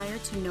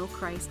to know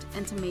Christ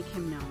and to make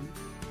him known.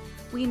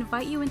 We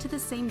invite you into the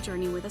same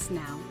journey with us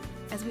now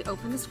as we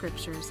open the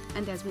scriptures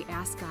and as we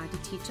ask God to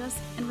teach us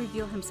and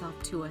reveal himself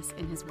to us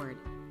in his word.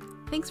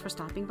 Thanks for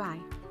stopping by.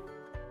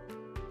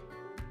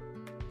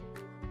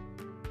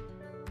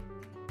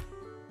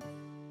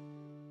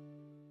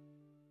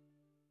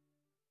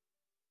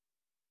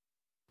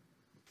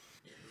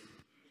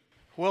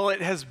 Well,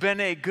 it has been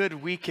a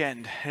good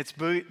weekend. It's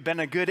been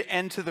a good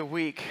end to the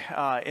week.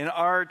 In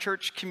our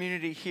church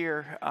community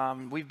here,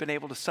 we've been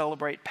able to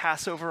celebrate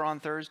Passover on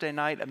Thursday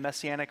night, a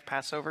Messianic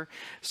Passover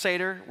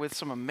Seder with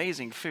some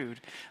amazing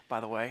food, by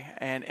the way,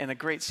 and a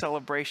great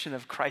celebration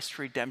of Christ's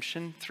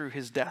redemption through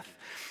his death.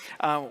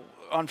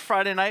 On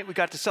Friday night, we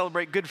got to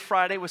celebrate Good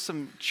Friday with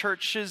some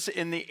churches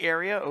in the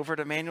area over at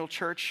Emmanuel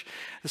Church.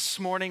 This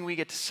morning, we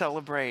get to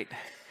celebrate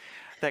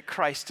that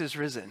Christ is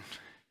risen.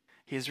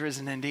 He is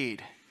risen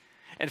indeed.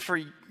 And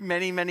for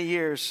many, many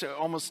years,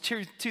 almost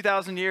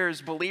 2,000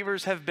 years,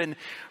 believers have been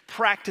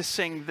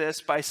practicing this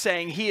by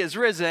saying, he is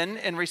risen,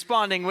 and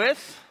responding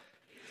with,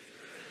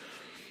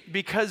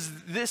 because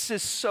this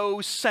is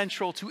so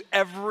central to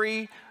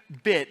every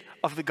bit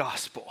of the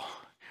gospel.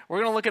 We're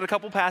going to look at a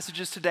couple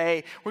passages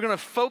today. We're going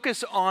to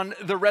focus on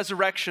the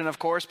resurrection, of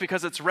course,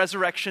 because it's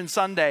Resurrection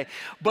Sunday.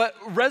 But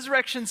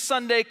Resurrection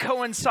Sunday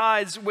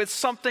coincides with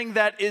something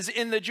that is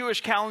in the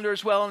Jewish calendar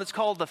as well, and it's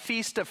called the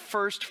Feast of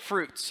First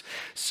Fruits.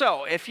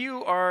 So if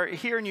you are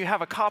here and you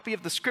have a copy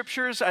of the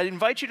scriptures, I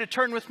invite you to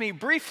turn with me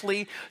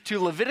briefly to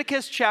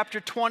Leviticus chapter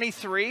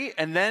 23,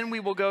 and then we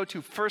will go to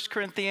 1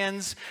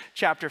 Corinthians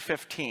chapter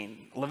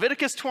 15.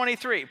 Leviticus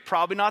 23,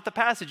 probably not the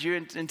passage you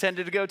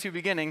intended to go to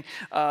beginning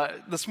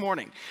this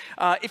morning.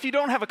 If you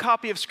don't have a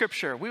copy of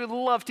Scripture, we would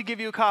love to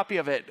give you a copy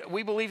of it.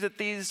 We believe that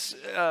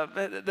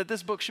that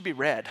this book should be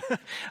read,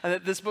 and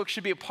that this book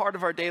should be a part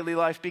of our daily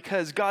life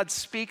because God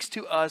speaks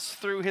to us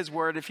through his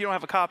word. If you don't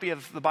have a copy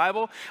of the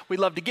Bible, we'd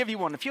love to give you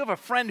one. If you have a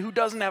friend who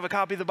doesn't have a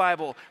copy of the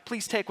Bible,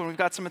 please take one. We've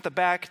got some at the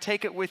back.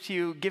 Take it with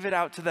you. Give it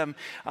out to them.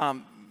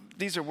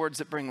 These are words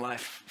that bring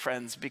life,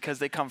 friends, because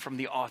they come from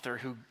the author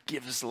who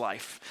gives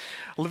life.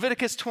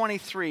 Leviticus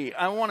 23.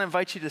 I want to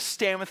invite you to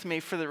stand with me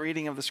for the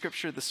reading of the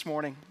scripture this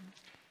morning.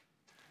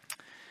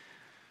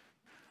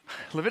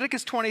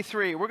 Leviticus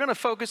 23, we're going to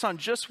focus on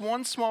just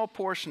one small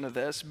portion of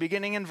this,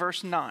 beginning in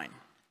verse 9.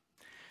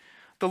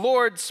 The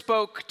Lord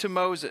spoke to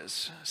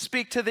Moses,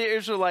 "Speak to the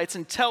Israelites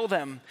and tell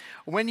them,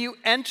 when you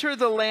enter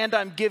the land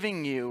I'm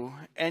giving you,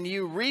 and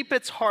you reap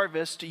its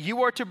harvest,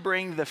 you are to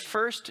bring the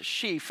first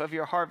sheaf of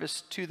your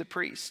harvest to the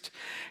priest.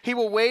 He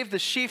will wave the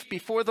sheaf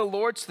before the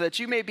Lord so that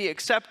you may be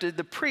accepted.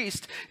 The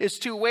priest is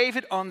to wave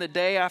it on the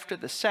day after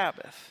the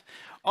Sabbath.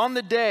 On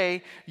the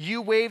day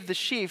you wave the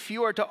sheaf,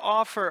 you are to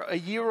offer a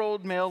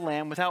year-old male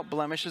lamb without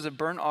blemish as a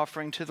burnt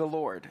offering to the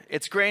Lord.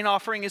 Its grain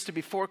offering is to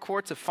be 4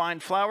 quarts of fine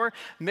flour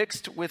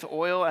mixed with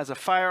oil as a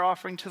fire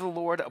offering to the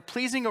Lord, a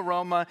pleasing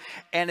aroma,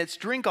 and its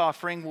drink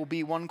offering will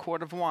be 1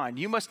 quart of wine.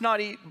 You must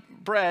not eat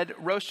bread,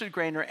 roasted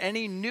grain, or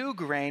any new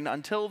grain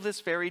until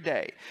this very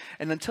day,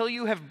 and until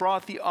you have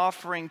brought the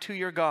offering to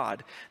your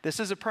God. This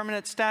is a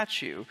permanent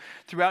statute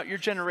throughout your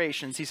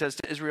generations," he says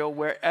to Israel,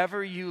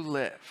 "wherever you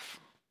live."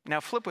 Now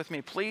flip with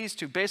me, please,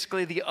 to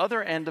basically the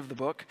other end of the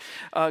book,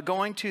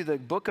 going to the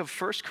book of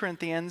 1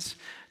 Corinthians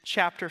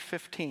chapter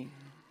 15.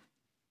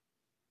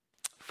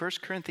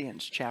 1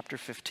 Corinthians chapter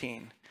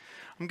 15.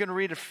 I'm going to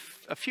read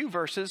a few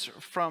verses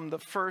from the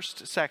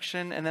first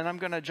section, and then I'm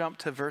going to jump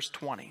to verse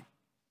 20.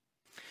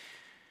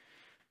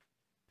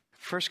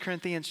 1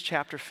 Corinthians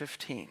chapter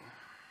 15.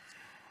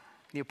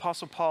 The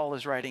Apostle Paul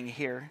is writing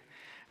here.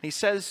 He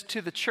says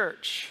to the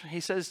church, he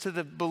says to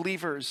the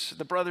believers,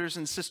 the brothers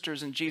and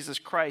sisters in Jesus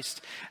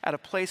Christ at a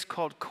place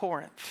called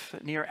Corinth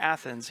near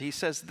Athens. He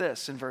says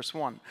this in verse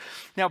 1.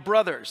 "Now,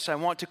 brothers, I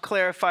want to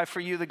clarify for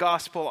you the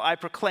gospel I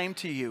proclaimed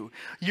to you.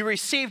 You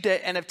received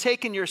it and have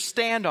taken your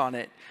stand on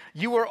it.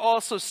 You are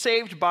also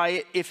saved by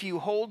it if you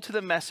hold to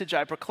the message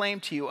I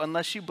proclaimed to you,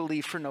 unless you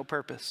believe for no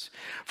purpose.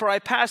 For I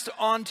passed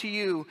on to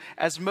you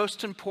as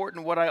most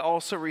important what I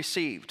also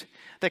received,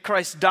 that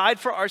Christ died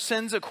for our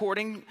sins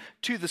according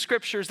to the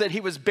scriptures, that he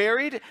was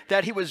buried,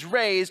 that he was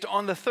raised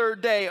on the 3rd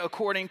day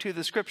according to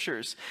the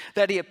scriptures,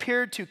 that he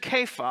appeared to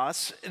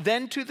Cephas,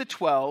 then to the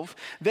 12,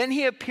 then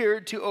he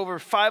appeared to over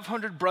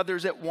 500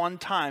 brothers at one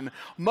time.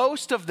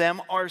 Most of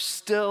them are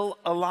still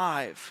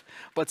alive,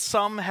 but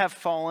some have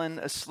fallen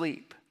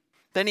asleep.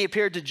 Then he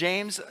appeared to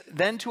James,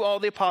 then to all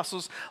the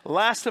apostles.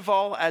 Last of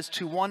all, as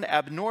to one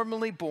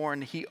abnormally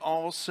born, he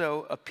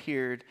also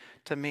appeared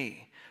to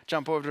me."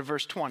 Jump over to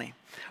verse 20.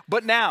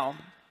 "But now,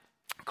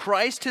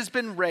 Christ has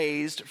been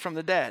raised from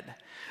the dead,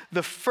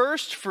 the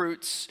first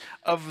fruits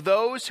of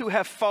those who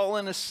have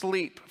fallen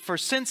asleep. For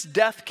since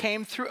death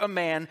came through a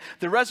man,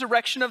 the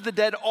resurrection of the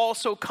dead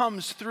also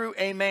comes through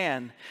a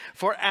man.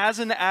 For as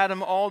in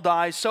Adam all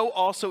die, so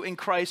also in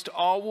Christ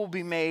all will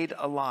be made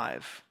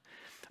alive.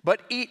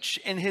 but each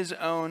in his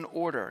own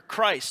order.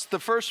 Christ, the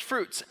first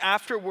fruits,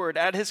 afterward,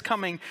 at his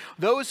coming,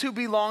 those who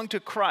belong to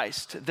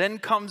Christ. Then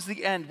comes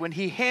the end, when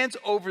he hands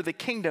over the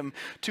kingdom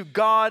to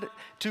God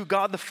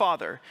the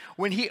Father,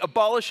 when he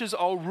abolishes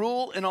all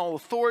rule and all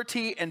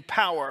authority and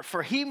power,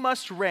 for he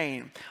must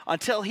reign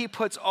until he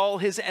puts all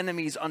his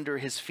enemies under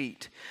his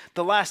feet.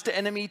 The last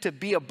enemy to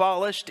be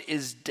abolished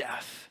is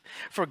death.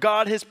 For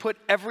God has put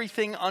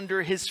everything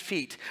under his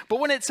feet.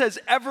 But when it says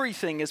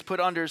everything is put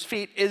under his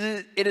feet,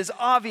 it is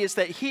obvious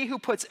that he who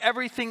puts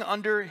everything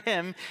under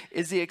him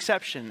is the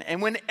exception.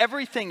 And when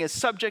everything is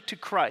subject to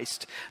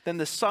Christ, then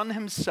the Son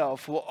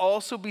himself will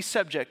also be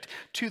subject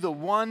to the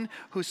one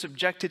who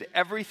subjected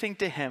everything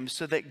to him,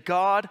 so that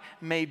God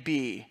may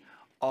be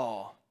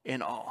all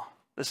in all.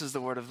 This is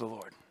the word of the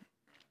Lord.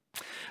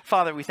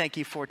 Father, we thank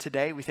you for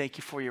today. We thank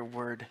you for your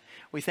word.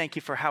 We thank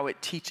you for how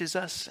it teaches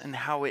us and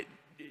how it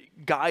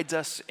guides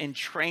us and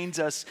trains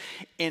us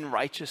in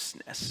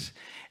righteousness.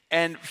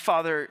 And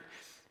Father,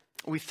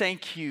 we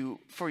thank you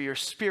for your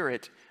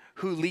Spirit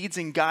who leads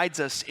and guides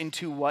us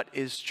into what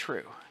is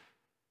true.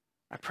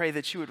 I pray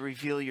that you would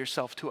reveal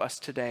yourself to us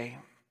today,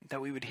 that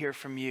we would hear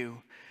from you,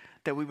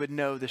 that we would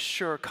know the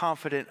sure,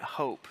 confident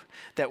hope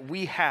that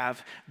we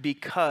have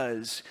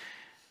because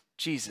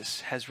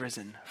Jesus has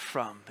risen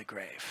from the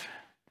grave.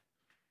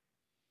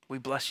 We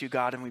bless you,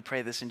 God, and we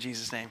pray this in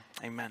Jesus' name.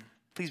 Amen.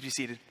 Please be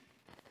seated.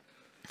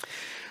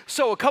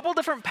 So a couple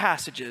different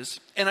passages,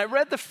 and I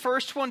read the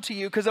first one to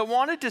you because I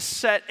wanted to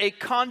set a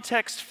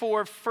context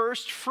for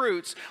first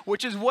fruits,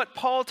 which is what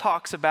Paul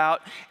talks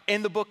about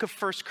in the book of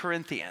 1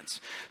 Corinthians.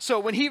 So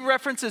when he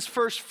references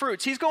first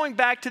fruits, he's going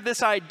back to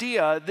this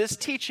idea, this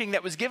teaching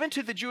that was given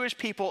to the Jewish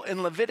people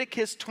in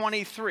Leviticus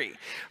 23.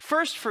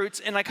 First fruits,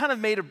 and I kind of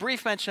made a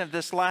brief mention of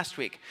this last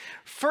week.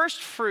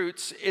 First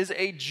fruits is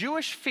a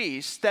Jewish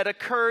feast that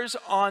occurs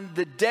on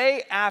the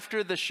day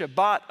after the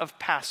Shabbat of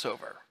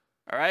Passover.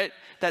 All right,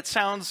 that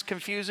sounds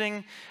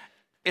confusing.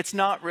 It's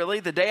not really.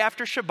 The day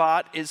after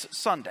Shabbat is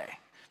Sunday,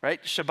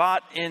 right? Shabbat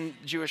in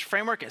Jewish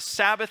framework is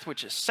Sabbath,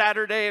 which is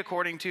Saturday,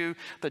 according to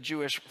the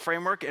Jewish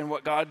framework and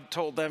what God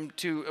told them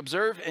to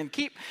observe and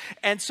keep.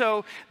 And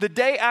so the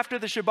day after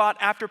the Shabbat,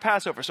 after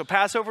Passover. So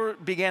Passover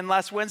began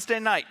last Wednesday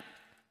night.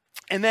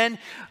 And then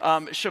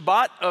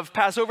Shabbat of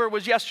Passover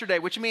was yesterday,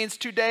 which means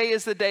today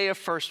is the day of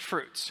first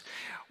fruits,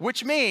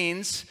 which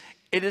means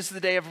it is the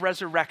day of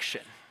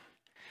resurrection.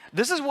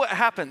 This is what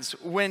happens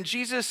when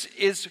Jesus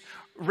is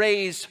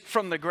raised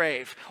from the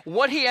grave.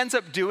 What he ends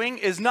up doing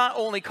is not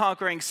only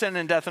conquering sin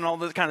and death and all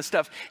this kind of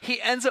stuff, he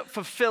ends up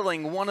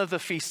fulfilling one of the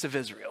feasts of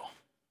Israel.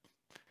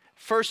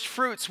 First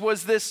fruits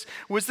was this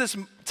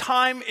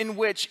time in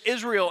which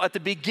Israel, at the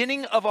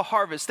beginning of a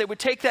harvest, they would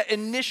take that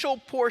initial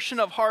portion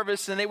of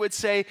harvest and they would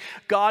say,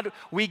 God,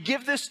 we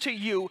give this to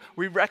you.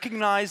 We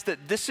recognize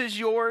that this is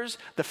yours,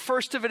 the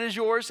first of it is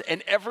yours,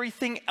 and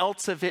everything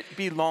else of it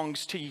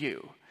belongs to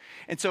you.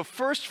 And so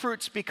first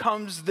fruits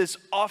becomes this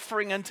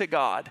offering unto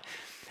God.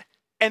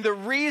 And the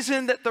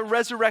reason that the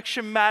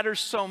resurrection matters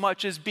so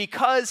much is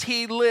because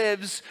he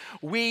lives,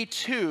 we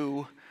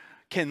too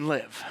can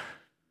live.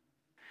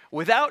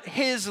 Without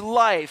his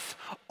life,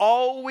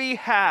 all we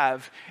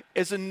have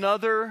is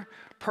another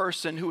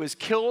person who is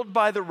killed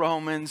by the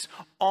Romans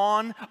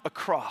on a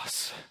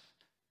cross.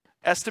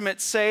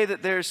 Estimates say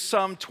that there's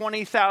some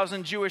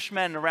 20,000 Jewish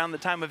men around the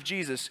time of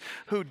Jesus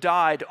who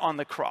died on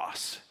the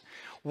cross.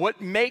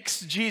 What makes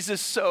Jesus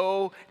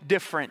so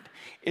different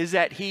is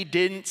that he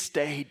didn't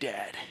stay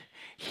dead.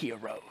 He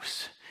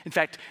arose. In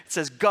fact, it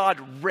says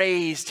God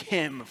raised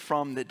him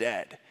from the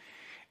dead.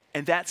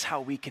 And that's how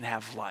we can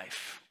have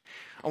life.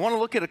 I want to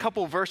look at a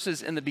couple of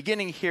verses in the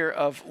beginning here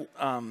of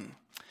 1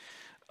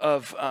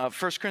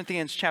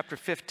 Corinthians chapter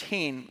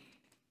 15.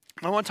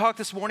 I want to talk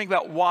this morning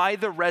about why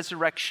the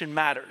resurrection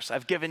matters.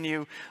 I've given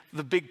you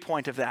the big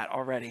point of that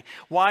already.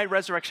 Why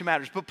resurrection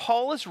matters. But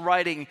Paul is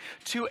writing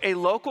to a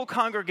local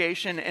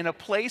congregation in a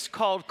place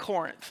called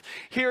Corinth.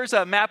 Here's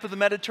a map of the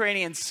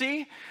Mediterranean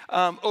Sea.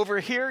 Over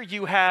here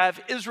you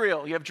have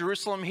Israel. You have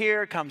Jerusalem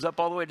here. It comes up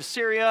all the way to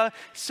Syria,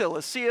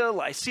 Cilicia,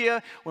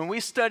 Lycia. When we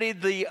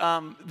studied the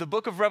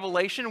book of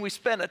Revelation, we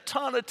spent a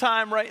ton of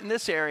time right in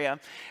this area.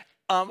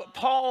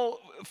 Paul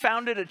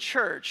founded a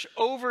church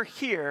over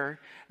here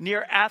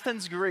near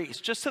Athens, Greece,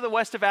 just to the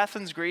west of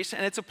Athens, Greece,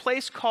 and it's a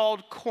place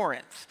called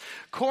Corinth.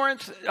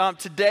 Corinth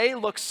today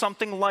looks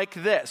something like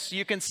this.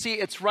 You can see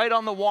it's right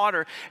on the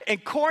water,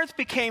 and Corinth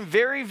became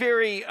very,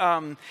 very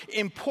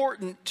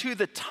important to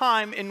the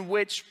time in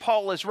which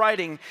Paul is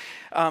writing.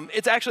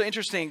 It's actually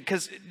interesting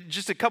because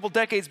just a couple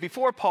decades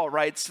before Paul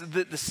writes,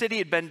 the city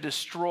had been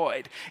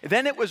destroyed.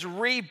 Then it was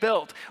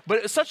rebuilt, but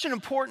it was such an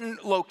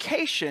important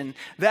location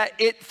that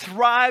it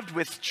thrived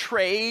with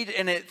trade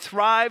and it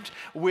thrived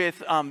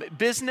with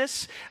business.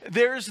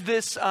 There's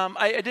this,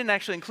 I didn't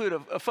actually include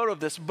a photo of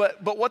this,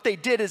 but what they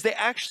did is they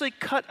actually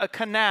cut a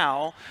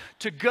canal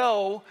to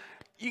go,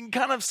 you can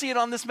kind of see it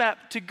on this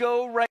map, to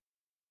go right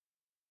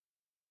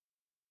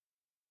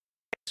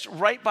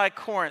right by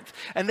Corinth,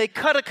 and they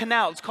cut a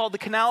canal. It's called the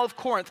Canal of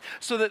Corinth,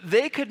 so that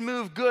they could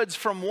move goods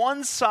from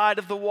one side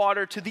of the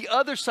water to the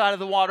other side of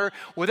the water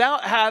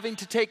without having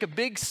to take a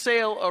big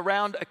sail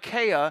around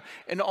Achaia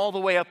and all the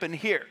way up in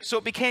here. So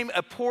it became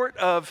a port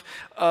of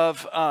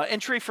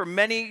entry for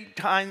many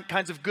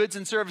kinds of goods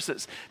and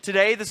services.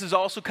 Today, this is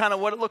also kind of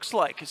what it looks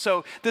like.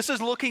 So this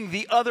is looking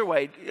the other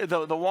way.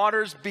 The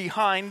water's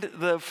behind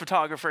the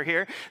photographer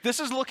here. This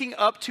is looking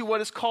up to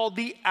what is called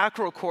the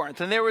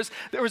Acrocorinth, and there was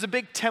a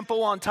big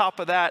temple on top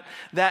of that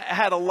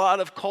had a lot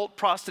of cult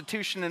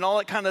prostitution and all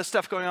that kind of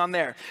stuff going on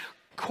there.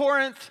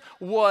 Corinth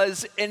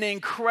was an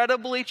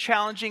incredibly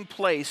challenging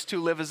place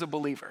to live as a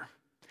believer.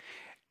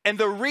 And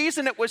the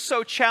reason it was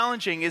so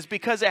challenging is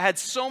because it had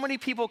so many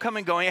people come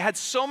and going. It had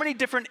so many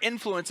different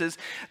influences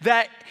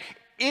that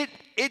it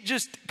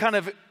just kind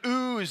of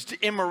oozed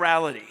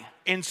immorality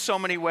in so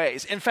many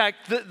ways. In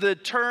fact, the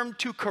term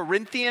to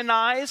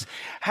Corinthianize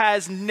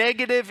has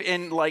negative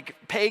and like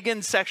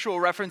pagan sexual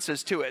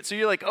references to it. So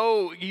you're like,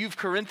 oh, you've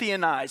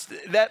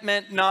Corinthianized. That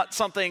meant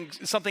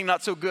something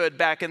not so good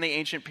back in the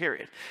ancient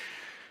period.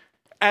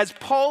 As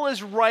Paul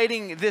is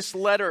writing this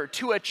letter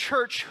to a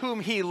church whom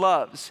he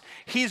loves,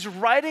 he's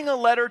writing a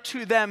letter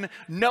to them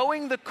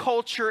knowing the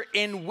culture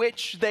in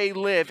which they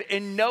live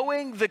and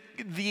knowing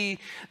the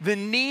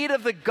need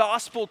of the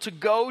gospel to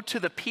go to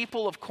the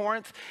people of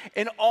Corinth,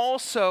 and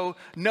also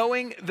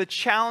knowing the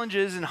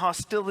challenges and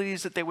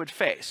hostilities that they would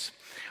face.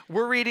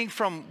 We're reading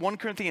from 1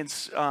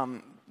 Corinthians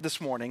this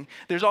morning.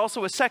 There's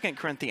also a 2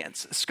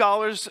 Corinthians.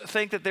 Scholars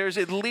think that there's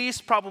at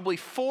least probably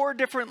 4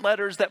 different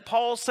letters that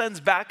Paul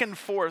sends back and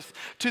forth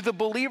to the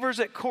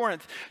believers at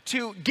Corinth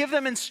to give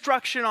them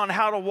instruction on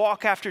how to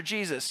walk after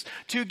Jesus,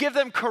 to give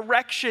them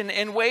correction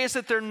in ways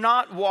that they're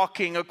not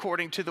walking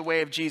according to the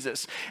way of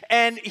Jesus.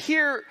 And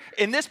here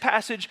in this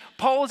passage,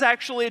 Paul is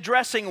actually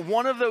addressing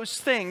one of those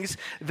things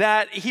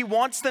that he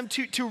wants them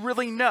to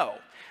really know.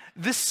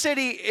 This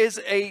city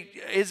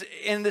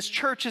this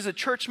church is a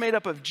church made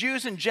up of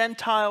Jews and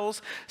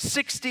Gentiles,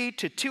 60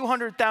 to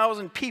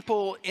 200,000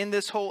 people in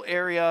this whole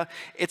area.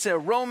 It's a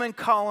Roman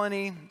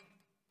colony.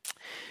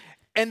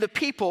 And the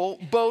people,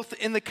 both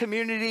in the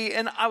community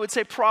and I would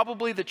say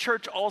probably the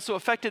church also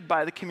affected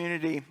by the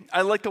community.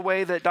 I like the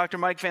way that Dr.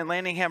 Mike Van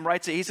Landingham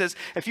writes it. He says,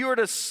 if you were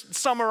to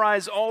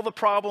summarize all the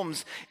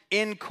problems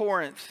in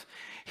Corinth,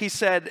 he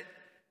said,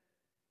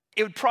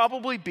 it would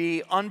probably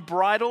be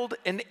unbridled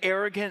and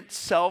arrogant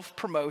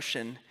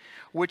self-promotion,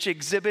 which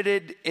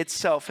exhibited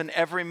itself in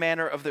every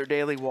manner of their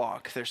daily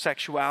walk, their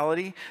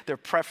sexuality, their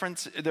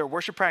preference, their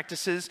worship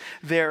practices,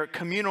 their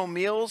communal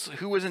meals,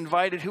 who was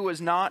invited, who was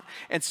not.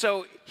 And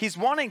so he's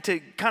wanting to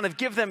kind of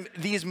give them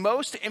these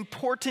most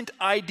important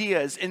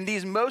ideas and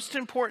these most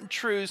important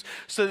truths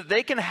so that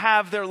they can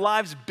have their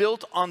lives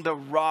built on the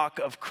rock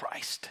of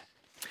Christ.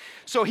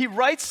 So he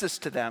writes this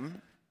to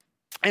them.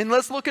 And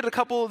let's look at a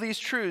couple of these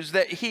truths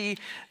that he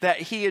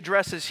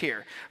addresses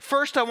here.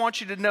 First, I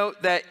want you to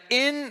note that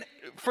in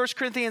 1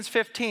 Corinthians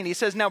 15, he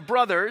says, now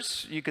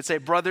brothers, you could say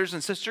brothers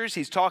and sisters,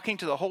 he's talking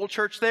to the whole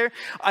church there.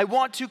 I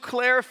want to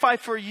clarify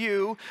for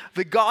you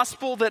the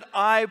gospel that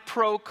I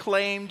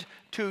proclaimed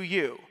to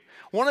you.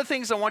 One of the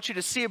things I want you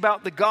to see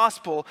about the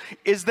gospel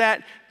is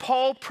that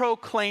Paul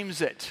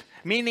proclaims it,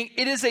 meaning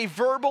it is a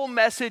verbal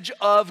message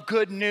of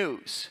good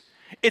news.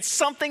 It's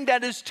something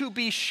that is to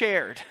be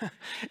shared.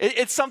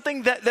 It's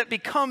something that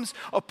becomes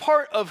a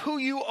part of who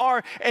you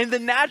are. And the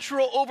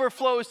natural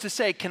overflow is to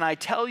say, can I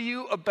tell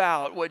you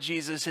about what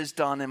Jesus has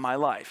done in my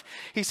life?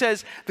 He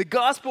says, the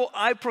gospel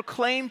I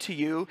proclaim to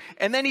you.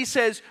 And then he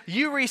says,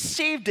 you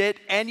received it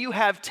and you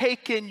have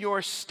taken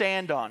your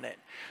stand on it.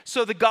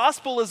 So the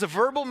gospel is a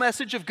verbal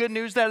message of good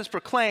news that is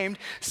proclaimed.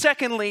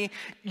 Secondly,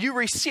 you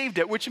received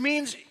it, which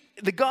means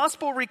the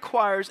gospel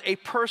requires a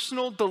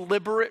personal,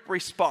 deliberate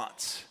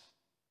response.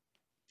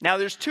 Now,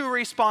 there's 2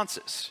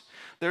 responses.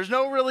 There's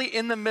no really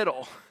in the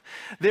middle.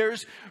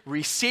 There's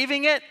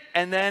receiving it,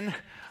 and then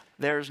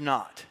there's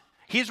not.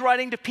 He's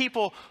writing to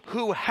people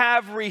who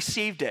have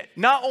received it.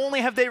 Not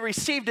only have they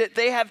received it,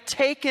 they have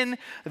taken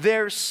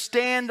their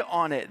stand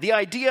on it. The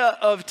idea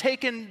of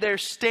taking their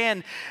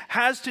stand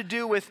has to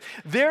do with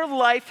their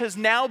life has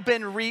now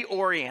been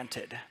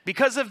reoriented.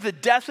 Because of the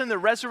death and the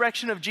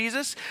resurrection of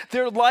Jesus,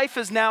 their life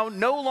is now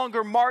no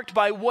longer marked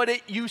by what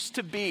it used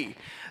to be.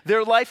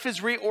 Their life is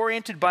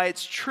reoriented by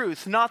its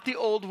truth, not the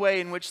old way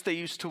in which they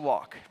used to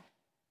walk.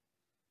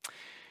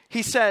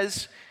 He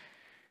says,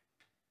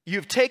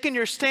 you've taken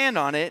your stand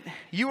on it.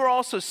 You are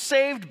also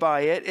saved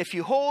by it if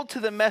you hold to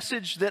the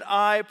message that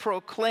I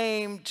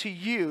proclaim to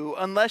you,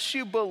 unless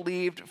you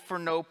believed for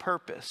no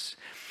purpose.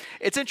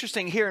 It's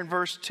interesting here in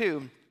verse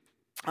 2.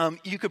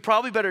 You could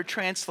probably better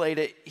translate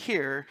it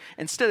here.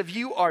 Instead of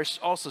you are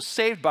also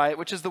saved by it,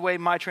 which is the way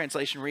my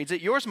translation reads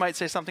it, yours might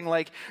say something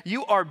like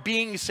you are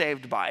being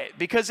saved by it,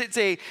 because it's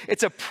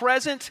a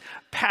present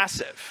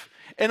passive.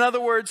 In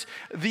other words,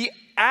 the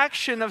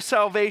action of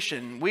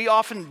salvation, we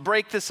often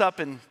break this up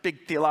in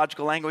big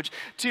theological language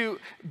to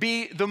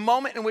be the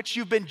moment in which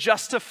you've been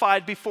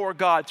justified before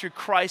God through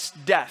Christ's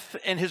death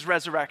and his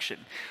resurrection.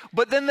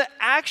 But then the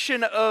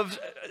action of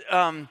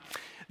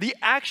The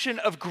action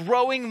of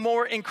growing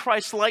more in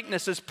Christ's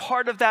likeness is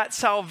part of that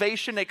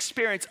salvation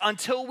experience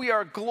until we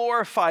are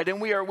glorified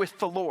and we are with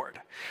the Lord.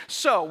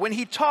 So when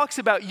he talks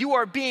about you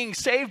are being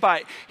saved by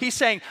it, he's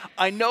saying,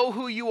 I know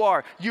who you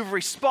are. You've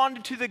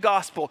responded to the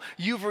gospel.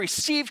 You've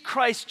received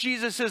Christ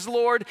Jesus as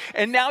Lord,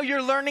 and now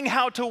you're learning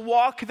how to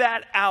walk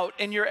that out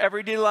in your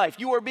everyday life.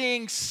 You are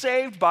being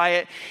saved by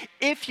it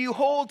if you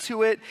hold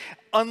to it,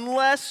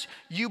 unless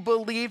you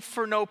believe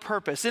for no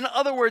purpose. In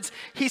other words,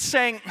 he's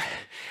saying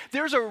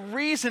there's a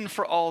reason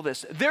for all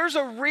this. There's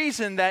a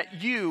reason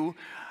that you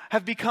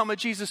have become a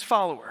Jesus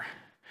follower.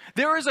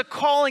 There is a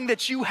calling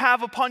that you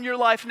have upon your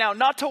life now,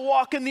 not to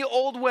walk in the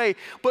old way,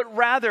 but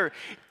rather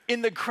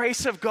in the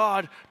grace of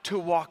God to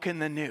walk in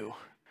the new.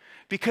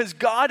 Because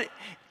God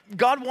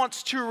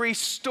wants to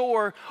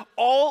restore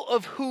all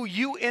of who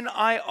you and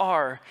I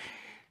are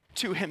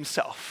to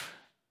himself.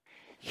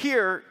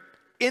 Here,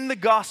 in the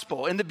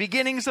gospel, in the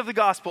beginnings of the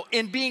gospel,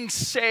 in being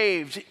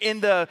saved,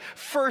 in the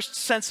first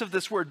sense of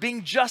this word,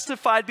 being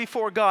justified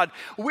before God,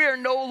 we are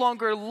no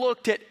longer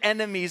looked at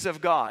enemies of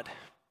God.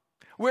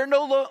 We're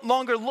no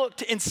longer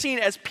looked and seen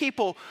as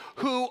people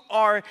who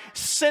are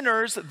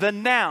sinners, the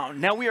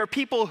noun. Now we are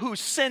people who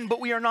sin, but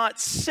we are not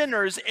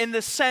sinners in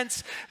the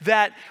sense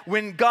that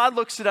when God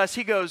looks at us,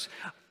 he goes,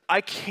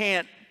 I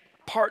can't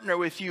partner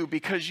with you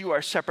because you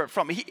are separate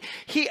from me.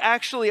 He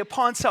actually,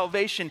 upon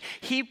salvation,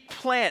 he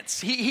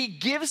plants, he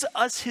gives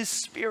us his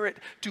Spirit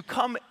to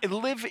come and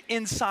live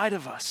inside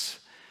of us,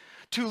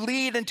 to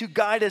lead and to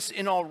guide us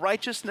in all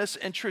righteousness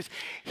and truth.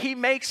 He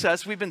makes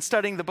us, we've been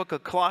studying the book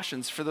of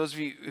Colossians, for those of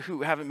you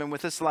who haven't been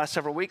with us the last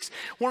several weeks.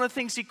 One of the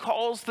things he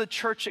calls the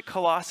church at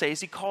Colossae is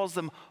he calls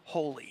them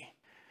holy.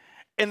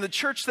 And the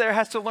church there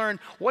has to learn,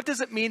 what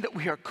does it mean that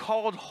we are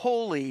called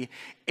holy,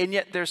 and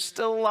yet there's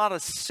still a lot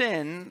of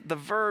sin, the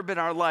verb in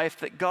our life,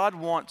 that God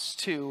wants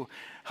to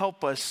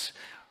help us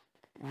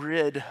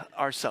rid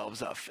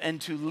ourselves of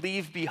and to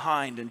leave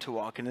behind and to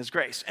walk in his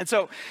grace. And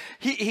so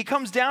he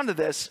comes down to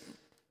this,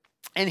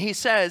 and he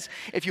says,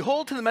 if you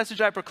hold to the message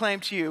I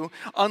proclaim to you,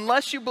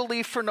 unless you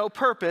believe for no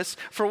purpose,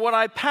 for what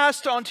I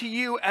passed on to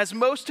you as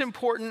most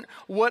important,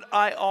 what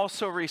I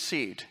also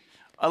received.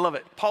 I love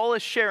it. Paul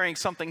is sharing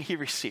something he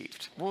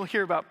received. We'll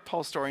hear about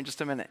Paul's story in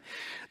just a minute.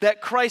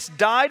 That Christ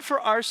died for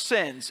our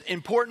sins,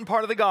 important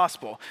part of the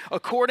gospel,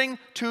 according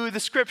to the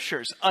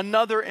scriptures,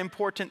 another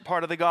important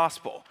part of the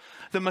gospel.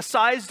 The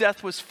Messiah's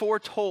death was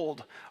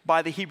foretold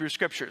by the Hebrew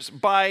scriptures.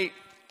 By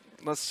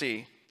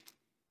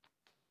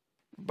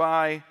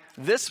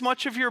this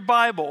much of your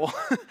Bible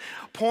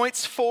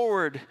points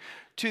forward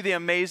to the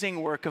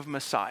amazing work of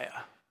Messiah.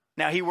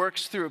 Now, he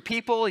works through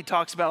people. He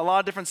talks about a lot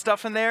of different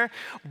stuff in there.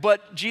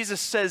 But Jesus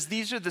says,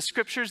 these are the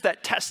scriptures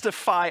that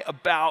testify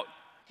about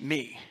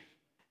me.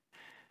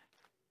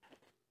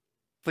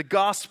 The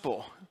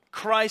gospel.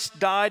 Christ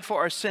died for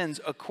our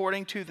sins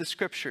according to the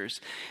scriptures.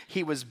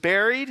 He was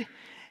buried.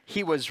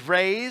 He was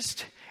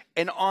raised.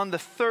 And on the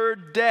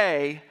third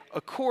day,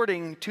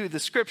 according to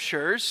the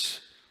scriptures,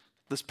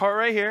 this part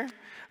right here,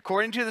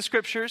 according to the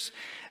scriptures,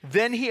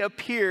 then he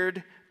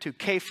appeared to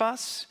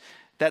Cephas.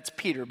 That's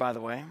Peter, by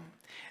the way.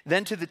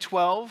 Then to the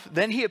 12,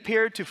 then he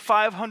appeared to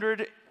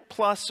 500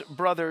 plus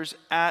brothers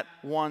at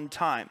one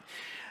time.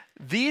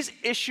 These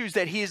issues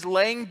that he's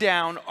laying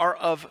down are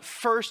of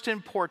first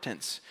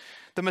importance.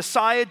 The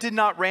Messiah did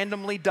not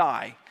randomly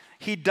die.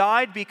 He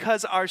died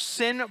because our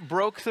sin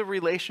broke the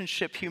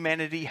relationship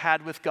humanity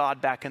had with God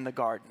back in the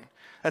garden.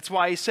 That's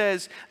why he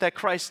says that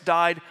Christ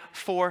died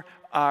for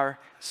our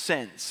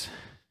sins,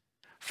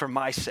 for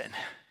my sin,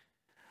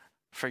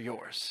 for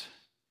yours.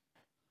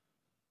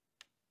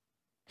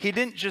 He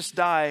didn't just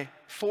die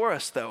for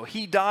us, though.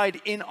 He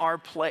died in our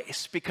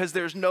place because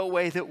there's no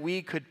way that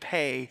we could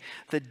pay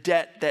the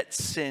debt that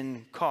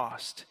sin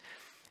cost.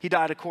 He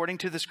died according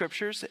to the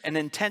scriptures, an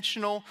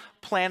intentional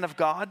plan of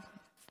God.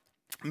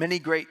 Many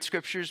great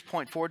scriptures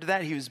point forward to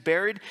that. He was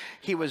buried.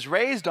 He was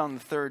raised on the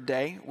third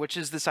day, which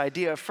is this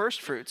idea of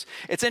first fruits.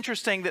 It's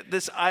interesting that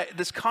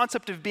this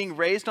concept of being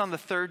raised on the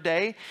third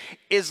day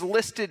is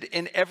listed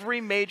in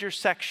every major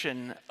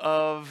section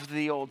of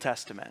the Old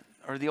Testament.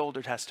 Or the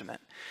Older Testament.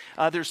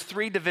 There's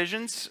three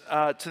divisions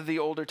to the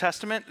Older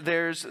Testament.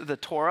 There's the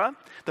Torah,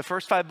 the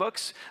first 5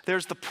 books.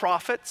 There's the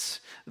prophets,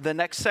 the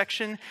next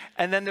section.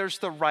 And then there's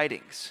the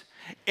writings.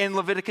 In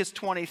Leviticus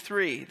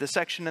 23, the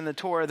section in the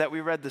Torah that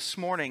we read this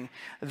morning,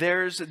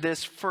 there's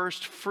this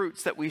first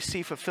fruits that we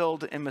see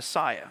fulfilled in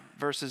Messiah,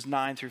 verses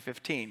 9 through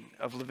 15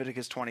 of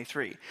Leviticus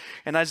 23.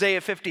 In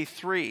Isaiah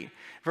 53,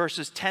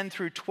 verses 10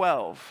 through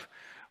 12,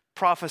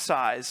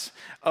 prophesies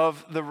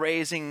of the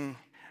raising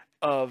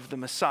of the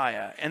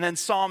Messiah. And then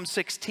Psalm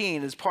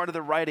 16 is part of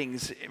the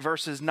writings,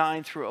 verses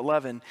 9 through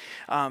 11,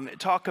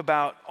 talk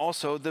about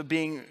also the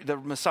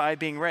Messiah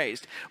being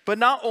raised. But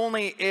not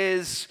only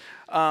is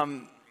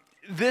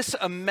this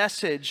a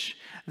message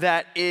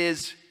that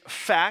is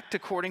fact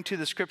according to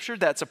the scripture,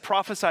 that's a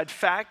prophesied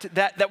fact,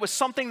 that was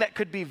something that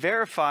could be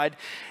verified.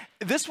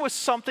 This was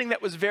something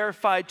that was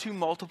verified to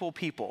multiple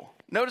people.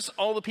 Notice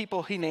all the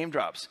people he name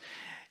drops.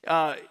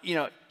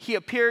 He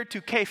appeared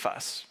to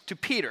Cephas, to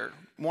Peter,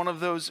 one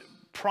of those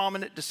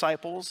prominent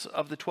disciples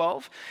of the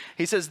 12.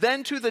 He says,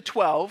 then to the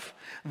 12,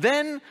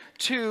 then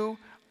to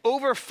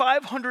over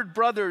 500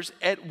 brothers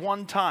at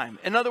one time.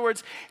 In other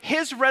words,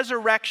 his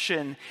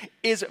resurrection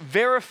is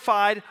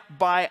verified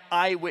by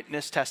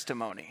eyewitness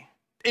testimony.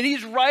 And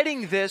he's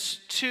writing this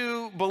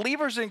to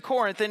believers in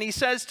Corinth, and he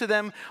says to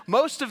them,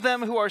 most of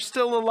them who are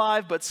still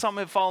alive, but some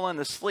have fallen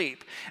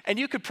asleep. And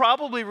you could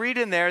probably read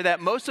in there that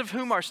most of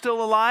whom are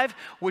still alive,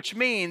 which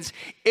means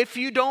if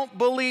you don't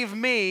believe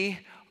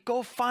me,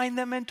 go find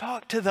them and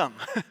talk to them.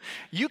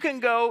 You can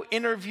go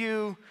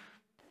interview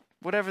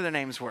whatever their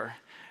names were.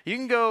 You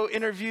can go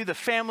interview the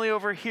family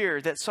over here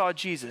that saw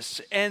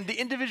Jesus and the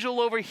individual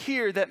over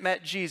here that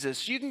met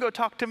Jesus. You can go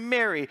talk to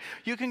Mary.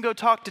 You can go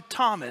talk to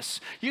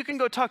Thomas. You can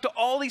go talk to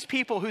all these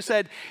people who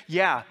said,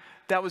 yeah,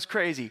 that was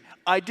crazy.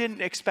 I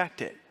didn't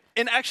expect it.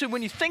 And actually,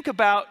 when you think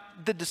about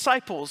the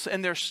disciples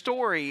and their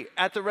story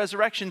at the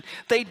resurrection,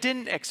 they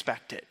didn't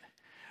expect it.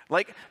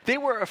 Like, they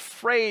were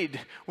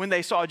afraid when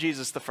they saw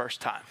Jesus the first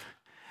time.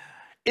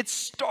 It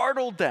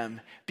startled them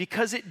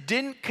because it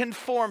didn't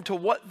conform to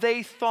what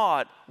they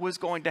thought was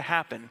going to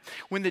happen.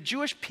 When the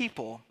Jewish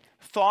people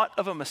thought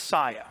of a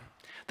Messiah,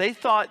 they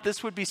thought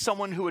this would be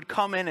someone who would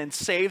come in and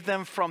save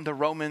them from the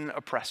Roman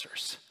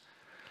oppressors.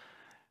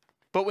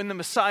 But when the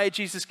Messiah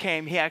Jesus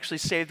came, he actually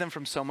saved them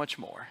from so much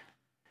more.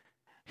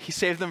 He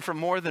saved them from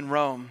more than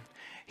Rome.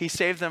 He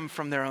saved them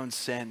from their own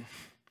sin.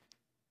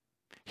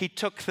 He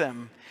took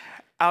them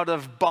out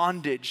of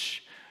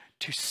bondage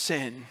to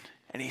sin,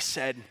 and he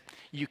said,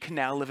 you can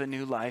now live a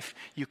new life.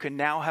 You can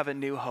now have a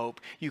new hope.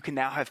 You can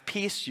now have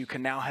peace. You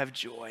can now have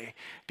joy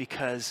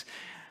because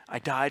I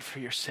died for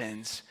your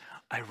sins.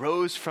 I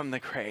rose from the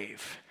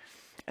grave.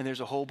 And there's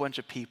a whole bunch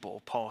of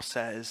people, Paul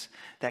says,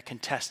 that can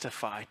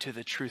testify to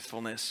the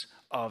truthfulness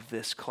of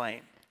this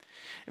claim.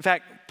 In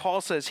fact,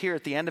 Paul says here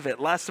at the end of it,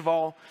 last of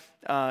all,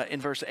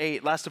 in verse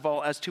 8, last of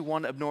all, as to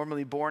one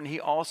abnormally born, he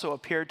also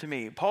appeared to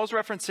me. Paul's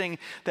referencing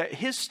that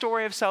his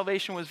story of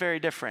salvation was very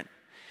different.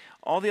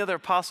 All the other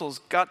apostles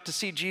got to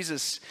see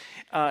Jesus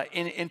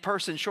in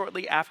person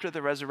shortly after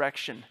the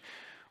resurrection.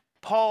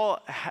 Paul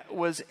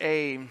was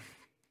a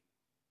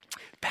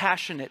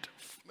passionate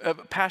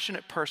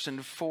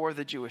person for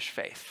the Jewish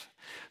faith.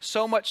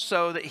 So much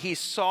so that he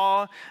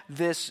saw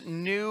this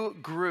new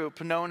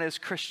group known as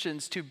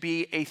Christians to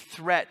be a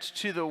threat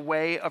to the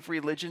way of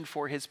religion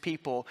for his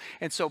people.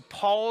 And so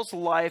Paul's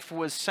life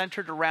was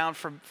centered around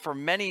for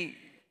many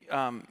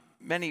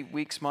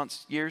weeks,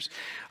 months, years,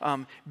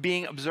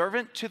 being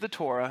observant to the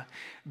Torah,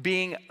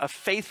 being a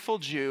faithful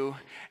Jew,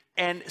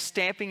 and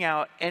stamping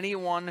out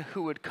anyone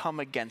who would come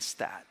against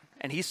that.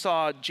 And he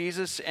saw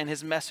Jesus and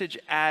his message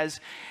as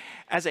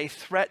a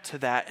threat to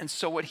that. And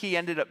so what he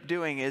ended up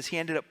doing is he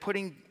ended up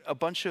putting a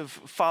bunch of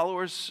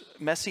followers,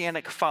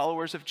 messianic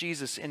followers of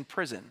Jesus, in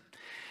prison.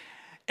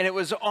 And it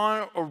was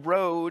on a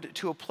road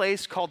to a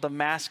place called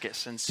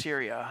Damascus in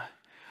Syria,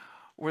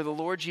 where the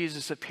Lord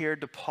Jesus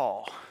appeared to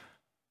Paul.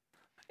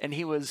 And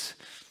he was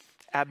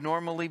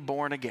abnormally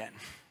born again.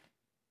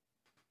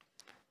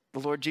 The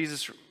Lord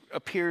Jesus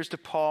appears to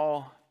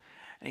Paul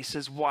and he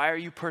says, why are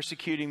you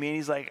persecuting me? And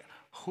he's like,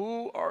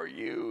 who are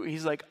you?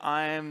 He's like,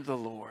 I am the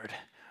Lord,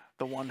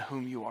 the one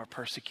whom you are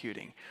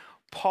persecuting.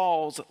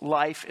 Paul's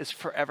life is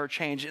forever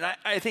changed. And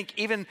I think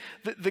even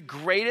the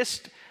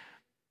greatest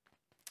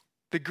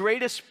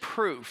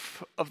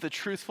proof of the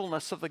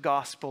truthfulness of the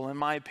gospel, in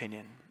my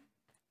opinion,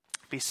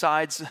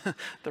 besides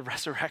the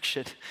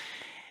resurrection,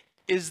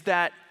 is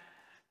that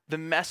the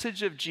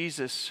message of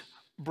Jesus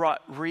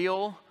brought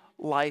real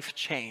life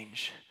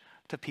change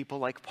to people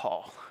like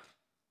Paul,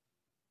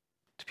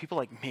 to people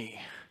like me.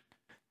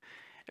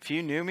 If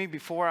you knew me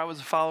before I was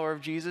a follower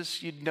of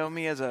Jesus, you'd know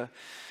me as a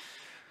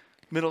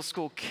middle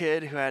school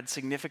kid who had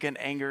significant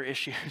anger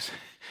issues,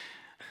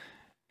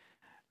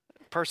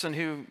 a person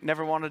who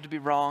never wanted to be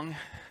wrong.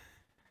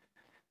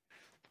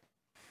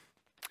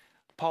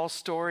 Paul's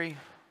story,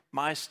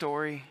 my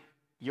story,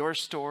 your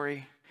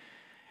story,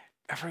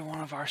 every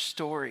one of our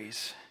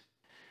stories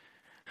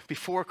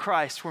before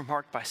Christ were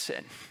marked by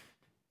sin,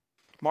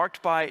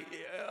 marked by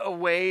a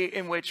way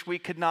in which we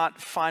could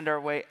not find our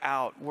way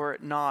out were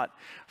it not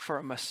for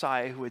a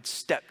Messiah who would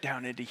step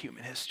down into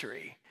human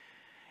history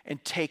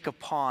and take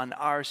upon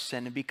our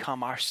sin and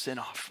become our sin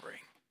offering.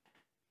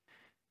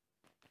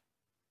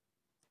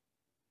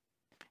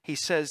 He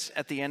says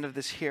at the end of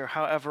this here,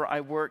 however,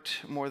 I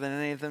worked more than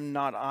any of them,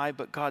 not I,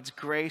 but God's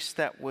grace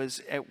that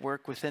was at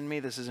work within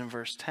me. This is in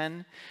verse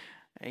 10.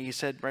 He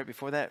said right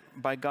before that,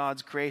 by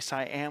God's grace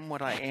I am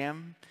what I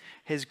am.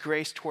 His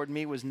grace toward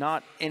me was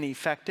not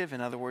ineffective.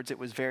 In other words, it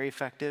was very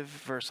effective.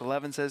 Verse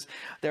 11 says,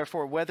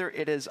 therefore, whether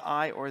it is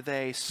I or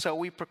they, so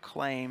we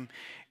proclaim,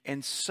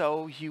 and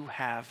so you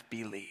have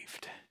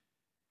believed.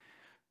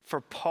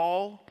 For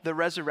Paul, the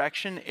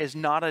resurrection is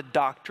not a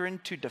doctrine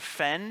to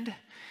defend.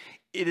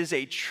 It is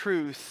a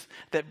truth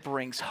that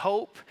brings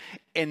hope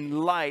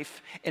and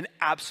life and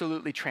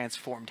absolutely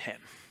transformed him.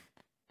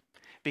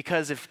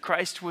 Because if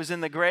Christ was in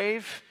the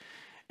grave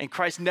and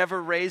Christ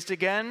never raised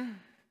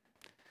again,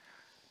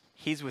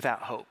 he's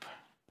without hope.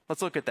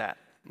 Let's look at that.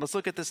 Let's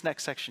look at this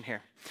next section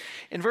here.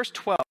 In verse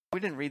 12, we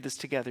didn't read this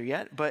together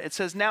yet, but it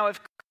says, now if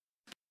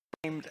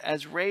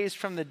as raised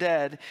from the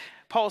dead,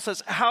 Paul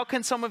says, how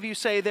can some of you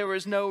say there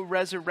is no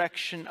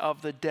resurrection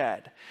of the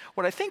dead?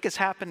 What I think is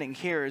happening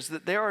here is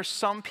that there are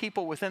some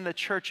people within the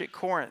church at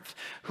Corinth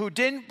who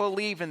didn't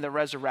believe in the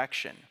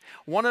resurrection.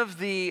 One of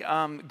the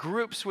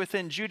groups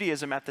within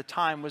Judaism at the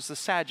time was the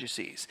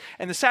Sadducees.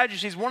 And the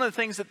Sadducees, one of the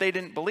things that they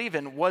didn't believe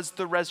in was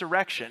the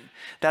resurrection.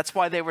 That's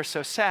why they were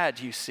so sad,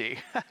 you see.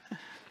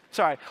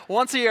 Sorry,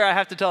 once a year I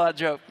have to tell that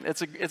joke.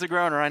 It's a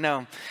groaner, I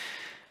know.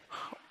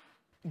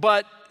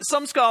 But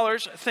some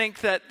scholars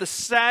think that the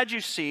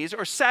Sadducees,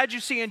 or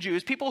Sadducean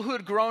Jews, people who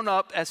had grown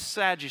up as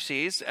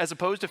Sadducees, as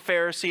opposed to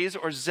Pharisees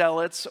or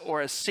Zealots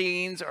or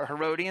Essenes or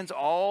Herodians,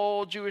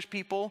 all Jewish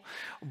people,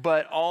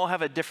 but all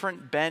have a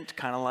different bent,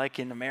 kind of like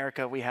in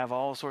America, we have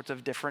all sorts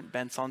of different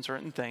bents on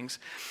certain things.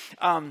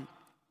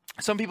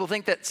 Some people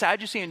think that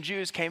Sadducean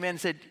Jews came in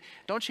and said,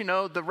 don't you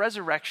know, the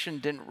resurrection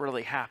didn't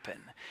really happen.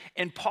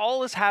 And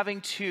Paul is having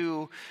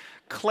to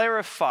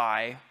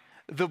clarify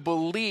the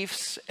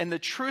beliefs and the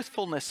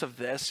truthfulness of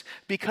this,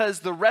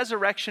 because the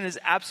resurrection is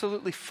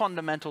absolutely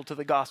fundamental to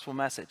the gospel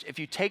message. If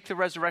you take the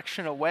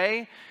resurrection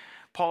away,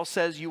 Paul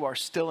says you are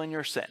still in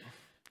your sin.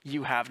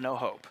 You have no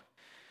hope.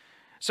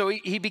 So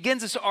he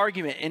begins this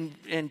argument,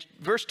 and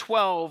verse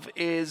 12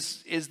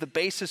 is the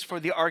basis for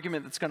the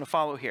argument that's going to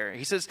follow here.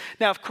 He says,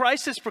 now if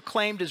Christ is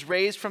proclaimed as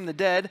raised from the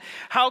dead,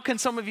 how can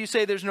some of you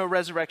say there's no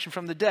resurrection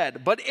from the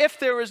dead? But if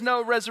there is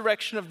no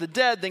resurrection of the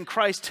dead, then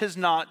Christ has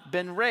not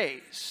been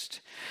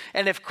raised.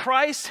 And if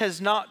Christ has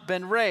not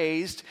been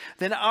raised,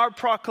 then our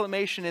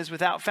proclamation is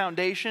without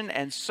foundation,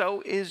 and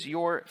so is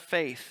your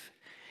faith.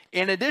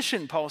 In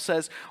addition, Paul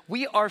says,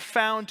 we are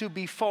found to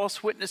be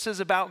false witnesses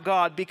about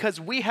God because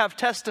we have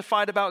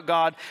testified about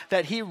God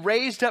that he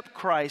raised up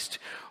Christ,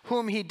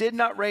 whom he did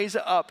not raise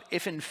up,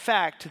 if in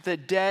fact the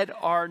dead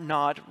are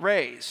not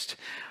raised.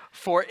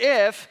 For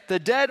if the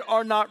dead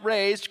are not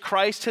raised,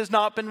 Christ has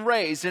not been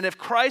raised. And if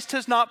Christ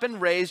has not been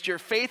raised, your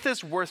faith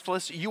is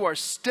worthless. You are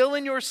still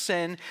in your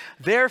sin.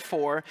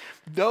 Therefore,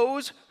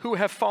 those who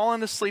have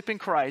fallen asleep in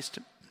Christ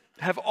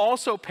have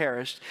also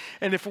perished.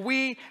 And if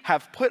we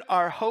have put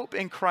our hope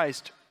in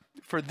Christ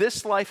for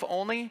this life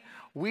only,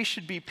 we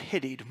should be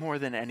pitied more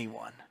than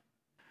anyone.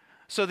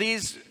 So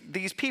these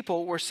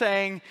people were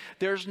saying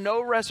there's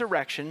no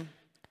resurrection.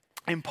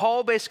 And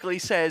Paul basically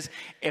says,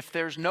 if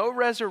there's no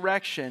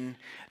resurrection,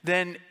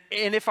 then,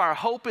 and if our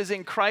hope is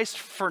in Christ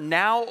for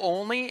now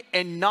only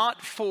and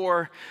not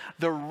for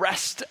the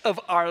rest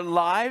of our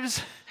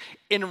lives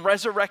in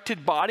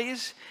resurrected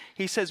bodies,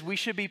 he says we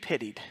should be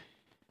pitied.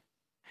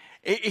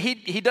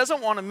 He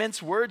doesn't want to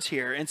mince words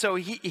here. And so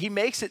he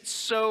makes it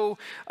so,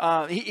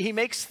 he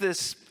makes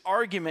this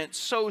argument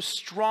so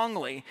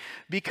strongly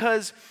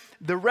because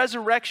the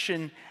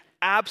resurrection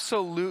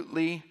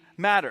absolutely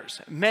matters.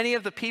 Many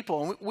of the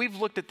people, and we've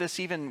looked at this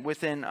even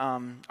within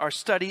our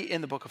study in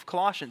the book of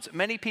Colossians,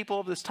 many people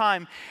of this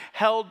time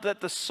held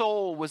that the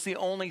soul was the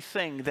only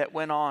thing that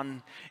went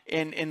on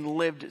and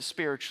lived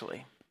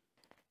spiritually.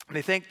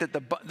 They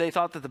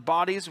thought that the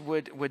bodies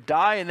would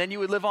die and then you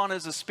would live on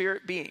as a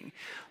spirit being.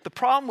 The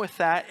problem with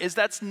that is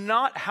that's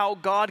not how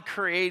God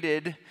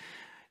created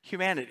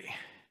humanity.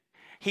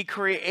 He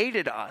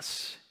created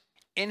us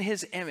in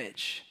his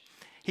image.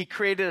 He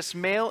created us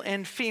male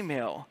and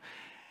female.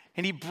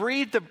 And he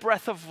breathed the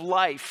breath of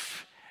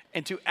life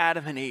into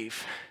Adam and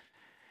Eve.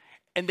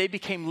 And they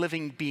became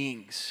living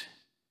beings,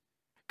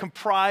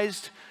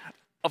 comprised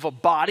of a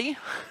body,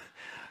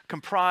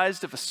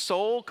 comprised of a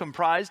soul,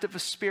 comprised of a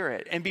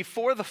spirit. And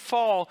before the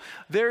fall,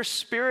 their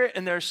spirit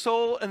and their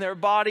soul and their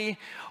body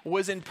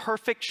was in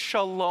perfect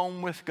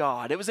shalom with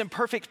God. It was in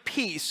perfect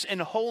peace and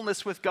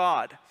wholeness with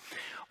God.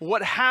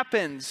 What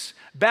happens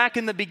back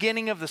in the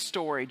beginning of the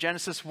story,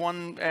 Genesis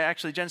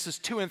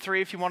 2 and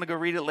 3, if you want to go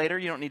read it later,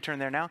 you don't need to turn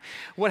there now.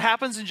 What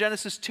happens in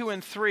Genesis 2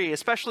 and 3,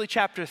 especially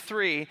chapter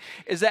 3,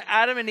 is that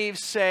Adam and Eve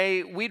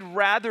say, we'd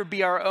rather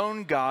be our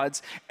own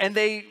gods, and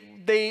they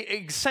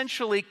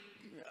essentially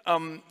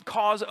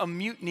cause a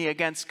mutiny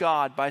against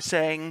God by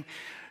saying,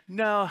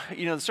 no,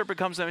 the serpent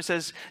comes to them and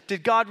says,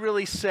 did God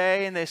really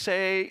say? And they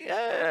say,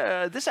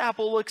 this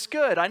apple looks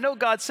good. I know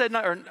God said,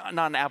 not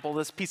an apple,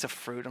 this piece of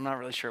fruit. I'm not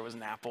really sure it was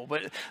an apple,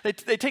 but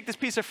they take this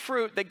piece of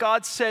fruit that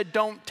God said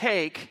don't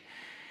take.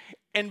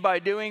 And by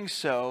doing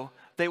so,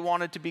 they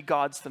wanted to be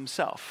gods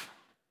themselves.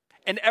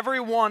 And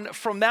everyone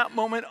from that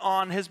moment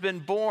on has been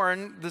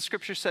born, the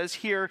scripture says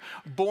here,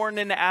 born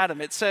in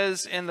Adam. It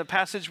says in the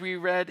passage we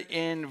read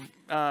in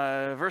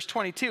verse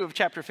 22 of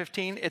chapter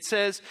 15, it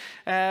says,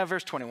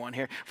 verse 21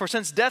 here, for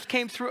since death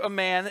came through a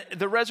man,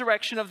 the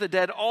resurrection of the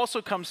dead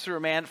also comes through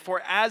a man.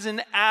 For as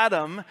in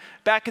Adam,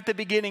 back at the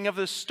beginning of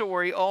the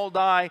story, all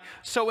die,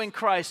 so in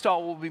Christ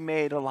all will be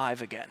made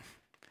alive again.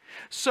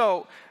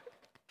 So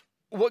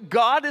what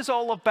God is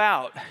all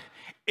about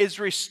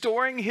is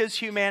restoring his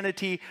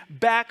humanity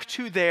back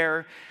to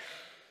their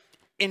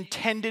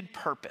intended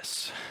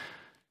purpose,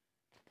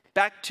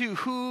 back to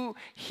who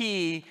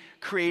he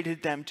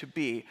created them to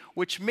be,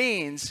 which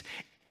means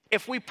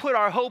if we put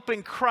our hope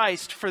in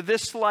Christ for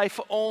this life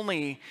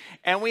only,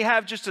 and we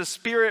have just a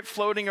spirit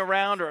floating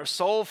around or a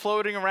soul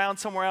floating around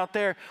somewhere out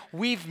there,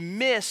 we've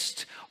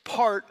missed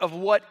part of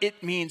what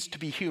it means to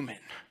be human.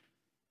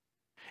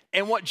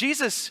 And what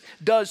Jesus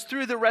does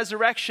through the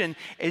resurrection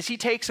is he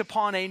takes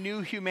upon a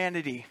new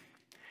humanity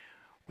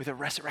with a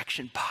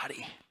resurrection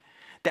body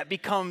that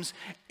becomes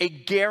a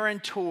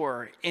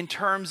guarantor in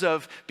terms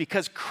of,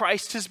 because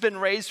Christ has been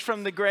raised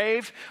from the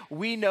grave,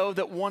 we know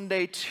that one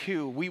day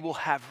too we will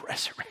have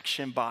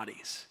resurrection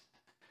bodies.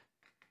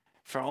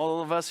 For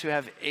all of us who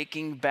have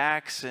aching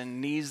backs and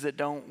knees that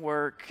don't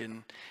work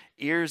and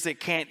ears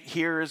that can't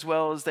hear as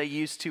well as they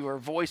used to, or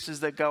voices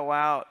that go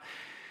out,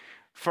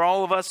 for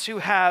all of us who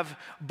have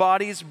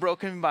bodies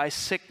broken by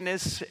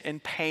sickness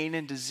and pain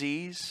and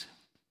disease,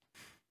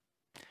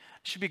 it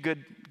should be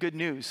good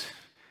news.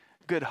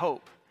 Good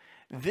hope.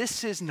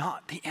 This is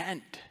not the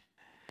end.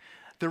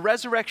 The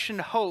resurrection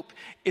hope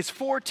is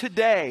for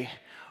today,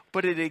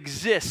 but it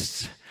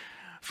exists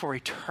for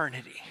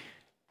eternity.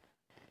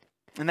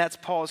 And that's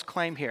Paul's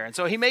claim here. And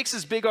so he makes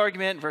this big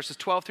argument in verses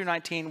 12 through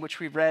 19, which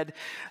we read,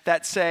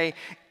 that say,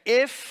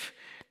 if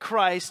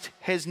Christ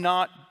has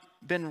not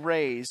been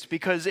raised,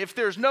 because if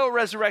there's no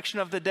resurrection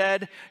of the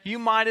dead, you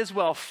might as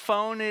well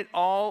phone it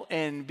all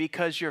in,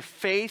 because your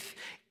faith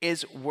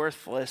is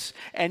worthless,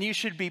 and you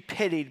should be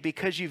pitied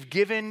because you've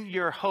given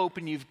your hope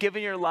and you've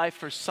given your life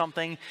for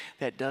something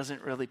that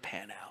doesn't really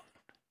pan out.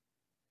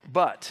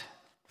 But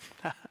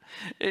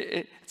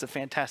it's a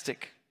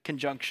fantastic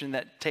conjunction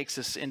that takes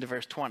us into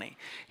verse 20.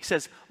 He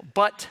says,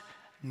 but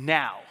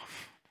now.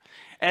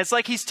 And it's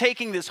like he's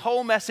taking this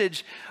whole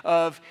message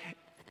of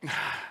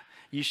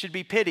you should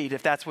be pitied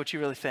if that's what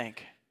you really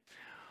think,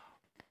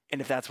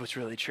 and if that's what's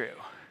really true.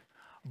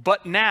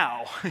 But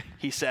now,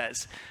 he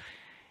says,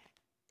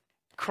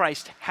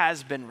 Christ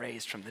has been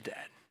raised from the dead.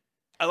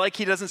 I like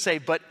he doesn't say,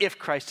 but if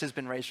Christ has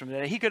been raised from the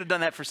dead. He could have done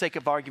that for sake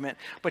of argument,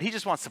 but he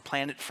just wants to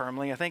plant it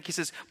firmly, I think. He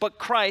says,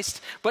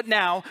 but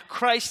now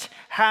Christ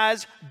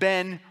has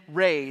been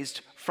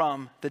raised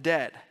from the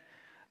dead.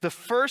 The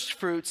first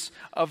fruits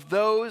of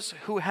those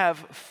who have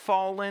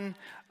fallen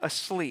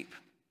asleep.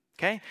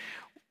 Okay?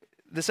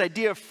 This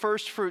idea of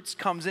first fruits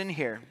comes in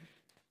here.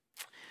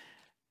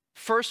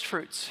 First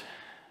fruits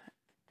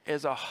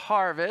is a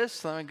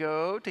harvest. Let me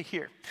go to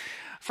here.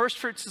 First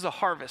fruits is a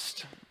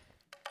harvest.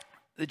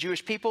 The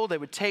Jewish people, they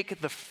would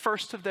take the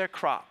first of their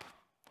crop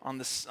on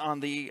the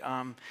Sunday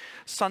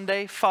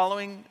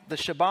following the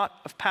Shabbat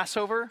of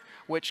Passover,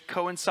 which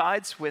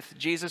coincides with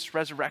Jesus'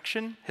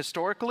 resurrection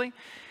historically.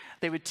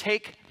 They would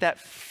take that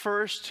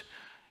first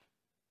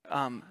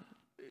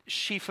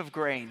sheaf of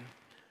grain.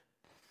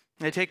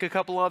 They take a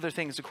couple other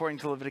things according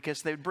to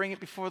Leviticus. They would bring it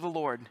before the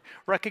Lord,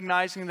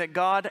 recognizing that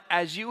God,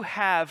 as you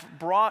have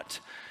brought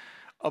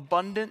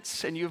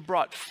abundance and you've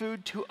brought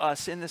food to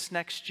us in this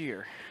next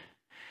year,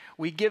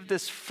 we give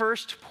this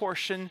first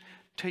portion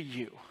to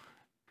you.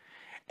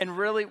 And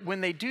really,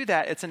 when they do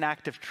that, it's an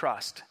act of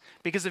trust.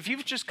 Because if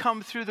you've just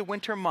come through the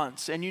winter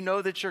months and you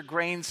know that your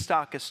grain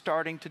stock is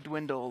starting to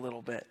dwindle a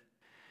little bit,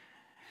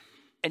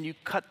 and you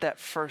cut that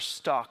first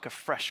stalk of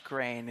fresh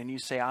grain and you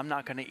say, I'm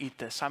not going to eat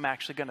this, I'm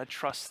actually going to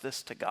trust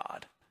this to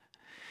God.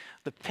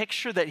 The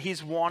picture that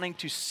he's wanting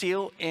to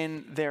seal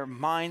in their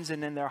minds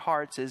and in their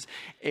hearts is,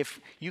 if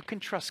you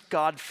can trust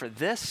God for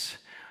this,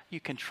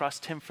 you can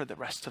trust him for the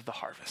rest of the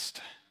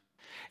harvest.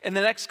 In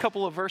the next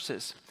couple of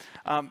verses,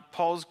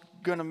 Paul's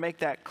going to make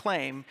that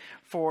claim.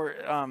 For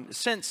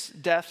since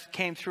death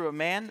came through a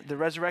man, the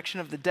resurrection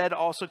of the dead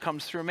also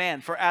comes through a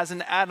man. For as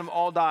in Adam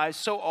all die,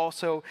 so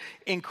also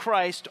in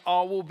Christ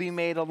all will be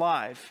made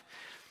alive.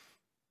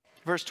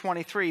 Verse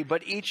 23,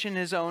 but each in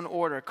his own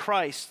order.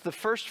 Christ, the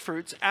first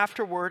fruits,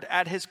 afterward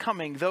at his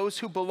coming. Those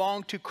who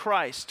belong to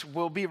Christ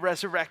will be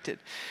resurrected.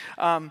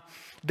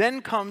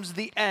 Then comes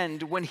the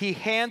end, when he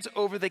hands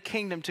over the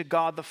kingdom to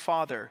God the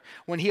Father,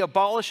 when he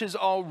abolishes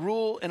all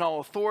rule and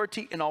all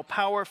authority and all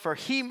power, for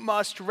he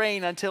must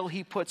reign until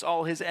he puts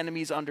all his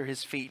enemies under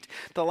his feet.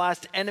 The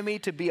last enemy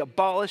to be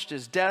abolished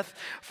is death,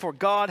 for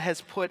God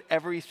has put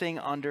everything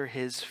under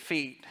his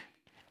feet.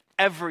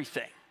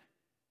 Everything.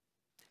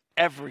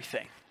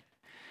 Everything.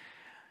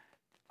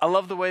 I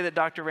love the way that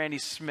Dr. Randy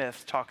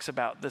Smith talks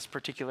about this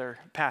particular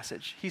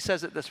passage. He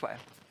says it this way.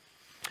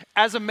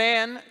 As a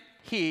man,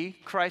 he,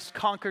 Christ,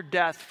 conquered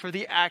death, for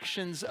the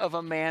actions of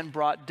a man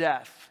brought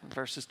death.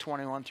 Verses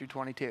 21 through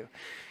 22.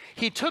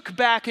 He took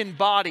back in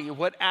body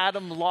what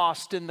Adam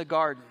lost in the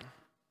garden.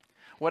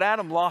 What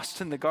Adam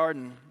lost in the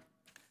garden.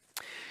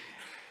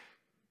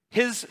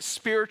 His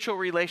spiritual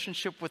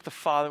relationship with the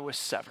Father was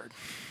severed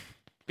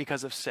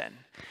because of sin.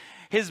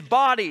 His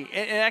body,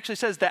 it actually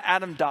says that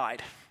Adam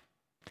died.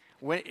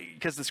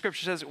 Because the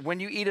scripture says,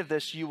 when you eat of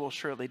this, you will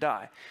surely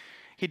die.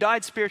 He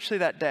died spiritually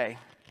that day,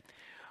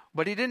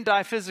 but he didn't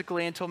die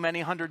physically until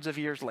many hundreds of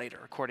years later,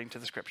 according to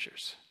the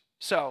scriptures.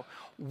 So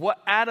what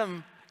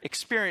Adam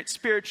experienced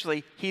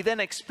spiritually, he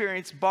then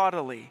experienced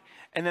bodily.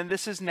 And then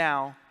this is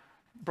now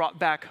brought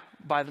back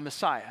by the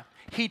Messiah.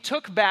 He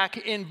took back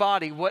in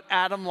body what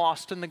Adam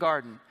lost in the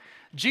garden.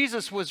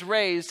 Jesus was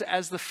raised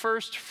as the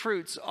first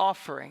fruits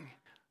offering,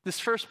 this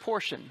first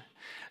portion.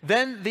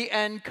 Then the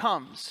end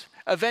comes,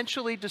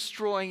 eventually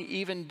destroying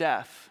even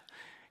death.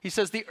 He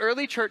says the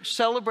early church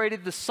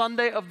celebrated the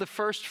Sunday of the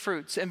first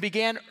fruits and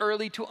began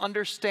early to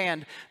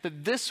understand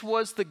that this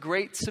was the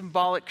great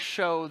symbolic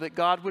show that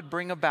God would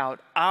bring about,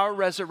 our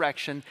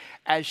resurrection,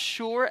 as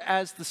sure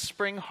as the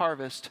spring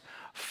harvest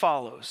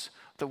follows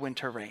the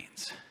winter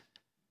rains.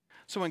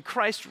 So when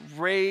Christ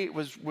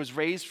was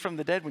raised from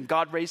the dead, when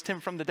God raised him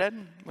from the dead,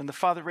 when the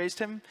Father raised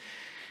him,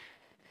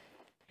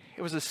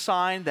 it was a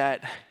sign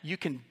that you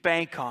can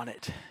bank on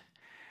it.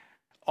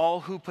 All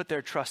who put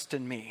their trust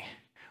in me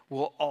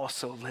will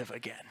also live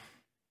again.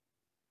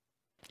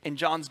 In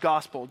John's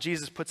gospel,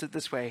 Jesus puts it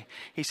this way.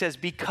 He says,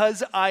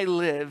 because I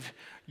live,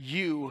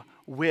 you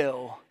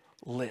will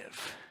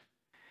live.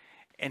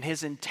 And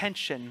his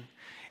intention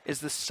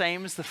is the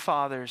same as the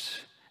Father's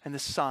and the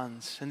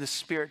Son's and the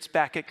Spirit's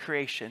back at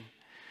creation.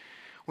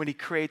 When he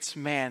creates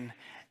man,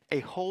 a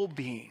whole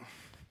being,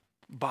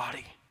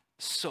 body,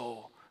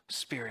 soul,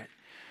 spirit,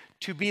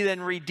 to be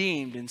then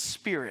redeemed in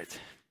spirit.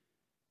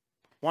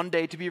 One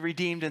day to be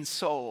redeemed in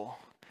soul.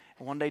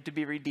 One day to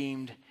be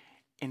redeemed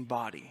in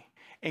body.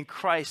 And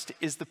Christ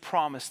is the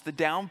promise, the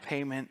down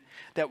payment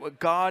that what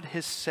God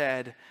has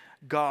said,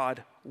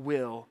 God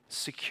will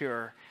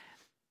secure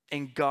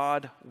and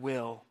God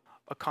will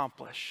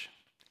accomplish.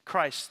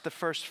 Christ, the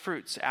first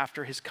fruits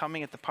after his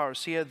coming at the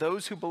parousia,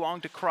 those who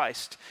belong to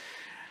Christ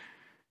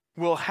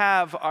will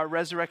have our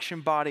resurrection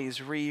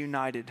bodies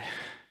reunited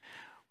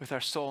with our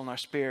soul and our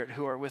spirit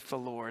who are with the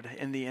Lord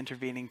in the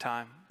intervening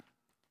time.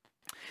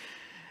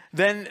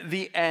 Then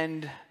the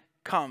end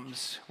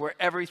comes where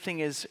everything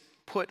is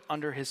put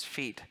under his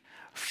feet,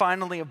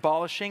 finally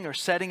abolishing or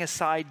setting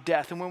aside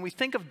death. And when we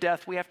think of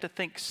death, we have to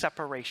think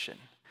separation.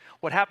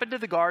 What happened to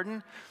the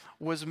garden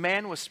was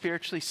man was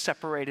spiritually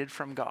separated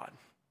from God.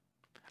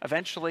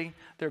 Eventually,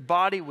 their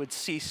body would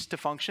cease to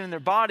function, and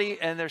their body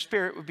and their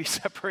spirit would be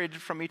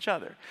separated from each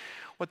other.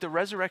 What the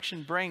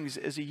resurrection brings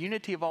is a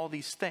unity of all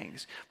these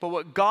things. But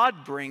what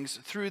God brings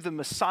through the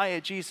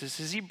Messiah Jesus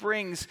is he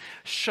brings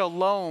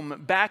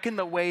shalom back in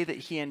the way that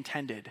he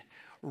intended.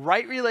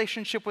 Right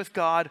relationship with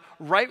God,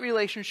 right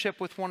relationship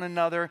with one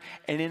another,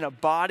 and in a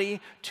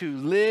body to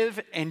live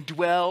and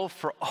dwell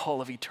for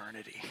all of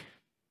eternity.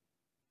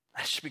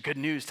 That should be good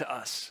news to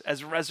us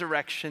as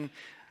resurrection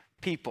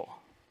people.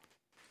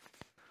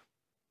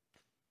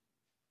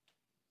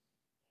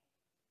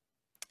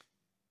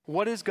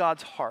 What is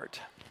God's heart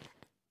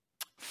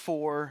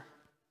for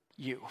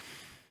you?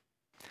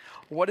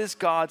 What is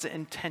God's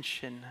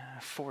intention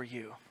for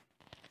you?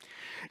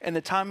 In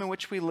the time in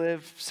which we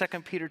live,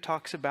 2 Peter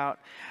talks about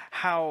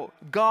how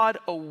God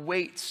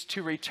awaits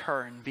to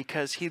return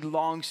because he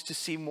longs to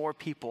see more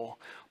people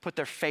put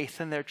their faith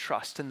and their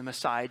trust in the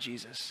Messiah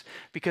Jesus.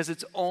 Because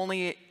it's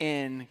only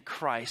in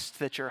Christ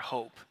that your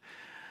hope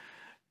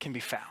can be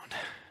found.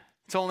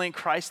 It's only in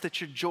Christ that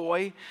your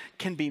joy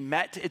can be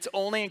met. It's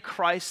only in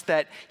Christ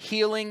that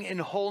healing and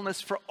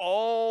wholeness for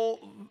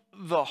all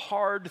the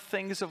hard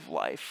things of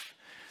life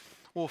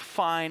will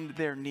find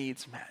their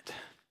needs met.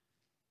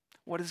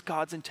 What is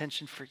God's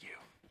intention for you?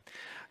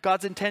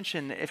 God's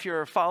intention, if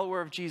you're a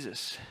follower of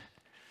Jesus,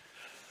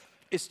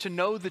 is to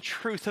know the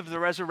truth of the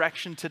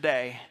resurrection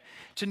today,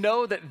 to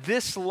know that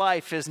this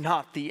life is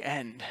not the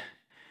end,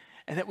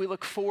 and that we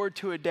look forward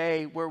to a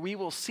day where we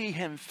will see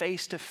him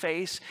face to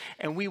face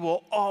and we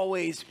will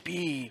always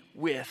be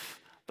with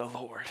the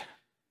Lord.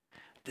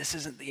 This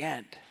isn't the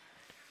end.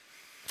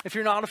 If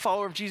you're not a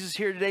follower of Jesus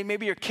here today,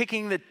 maybe you're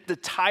kicking the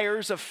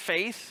tires of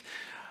faith.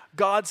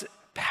 God's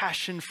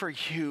passion for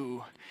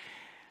you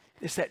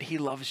is that he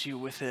loves you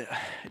with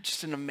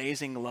just an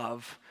amazing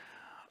love.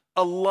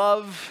 A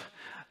love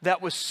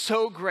that was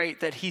so great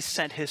that he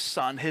sent his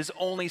son, his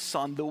only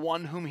son, the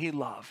one whom he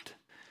loved,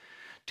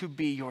 to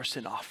be your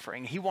sin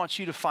offering. He wants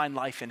you to find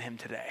life in him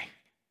today.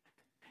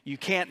 You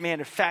can't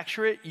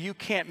manufacture it. You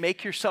can't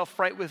make yourself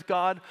right with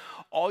God.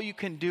 All you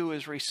can do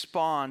is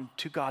respond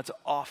to God's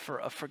offer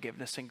of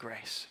forgiveness and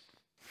grace.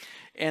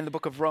 In the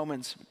book of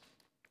Romans,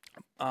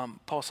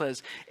 Paul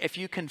says, if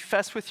you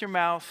confess with your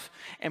mouth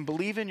and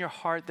believe in your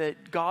heart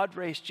that God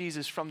raised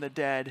Jesus from the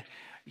dead,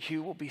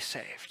 you will be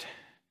saved.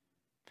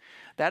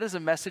 That is a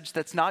message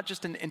that's not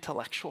just an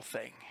intellectual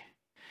thing.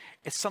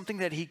 It's something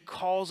that he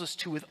calls us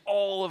to with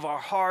all of our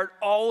heart,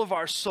 all of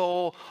our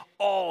soul,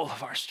 all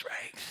of our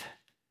strength.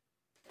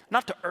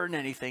 Not to earn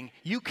anything.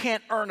 You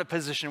can't earn a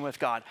position with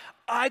God.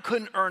 I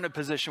couldn't earn a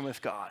position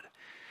with God.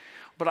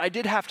 But I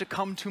did have to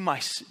come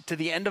to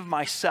the end of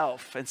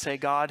myself and say,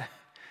 God,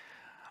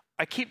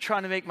 I keep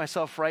trying to make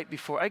myself right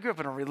before. I grew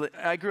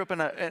up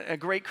in a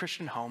great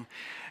Christian home,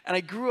 and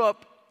I grew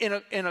up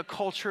in a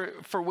culture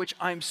for which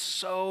I'm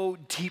so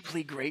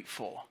deeply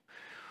grateful.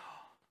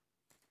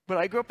 But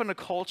I grew up in a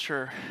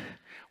culture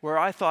where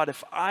I thought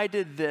if I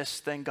did this,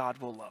 then God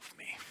will love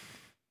me.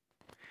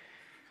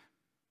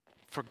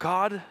 For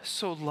God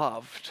so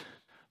loved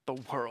the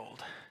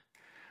world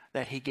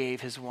that he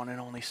gave his one and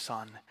only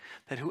Son,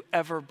 that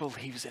whoever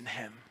believes in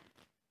him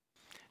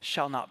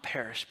shall not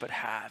perish but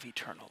have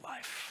eternal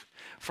life.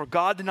 For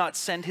God did not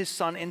send his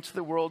Son into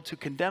the world to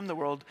condemn the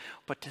world,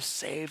 but to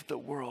save the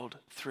world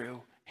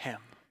through him.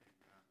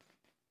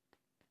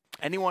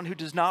 Anyone who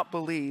does not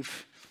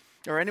believe,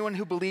 or anyone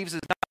who believes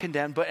is not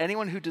condemned, but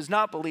anyone who does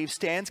not believe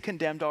stands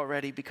condemned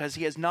already because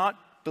he has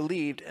not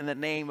believed in the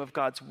name of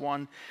God's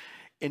one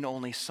and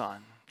only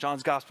Son.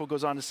 John's gospel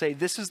goes on to say,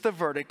 this is the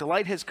verdict. The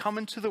light has come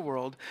into the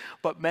world,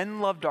 but men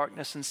love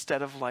darkness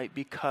instead of light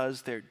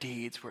because their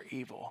deeds were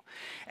evil.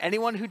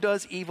 Anyone who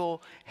does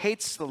evil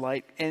hates the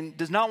light and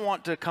does not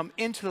want to come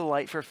into the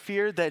light for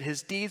fear that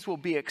his deeds will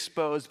be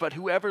exposed. But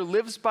whoever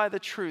lives by the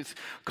truth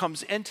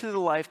comes into the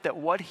life that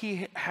what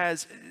he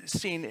has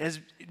seen, has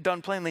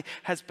done plainly,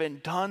 has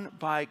been done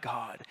by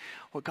God.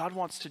 What God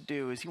wants to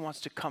do is he wants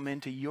to come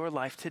into your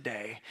life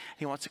today.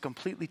 He wants to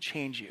completely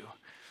change you.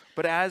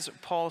 But as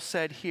Paul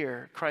said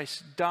here,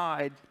 Christ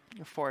died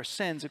for our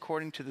sins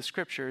according to the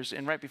scriptures.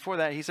 And right before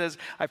that, he says,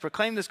 I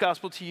proclaim this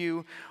gospel to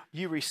you.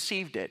 You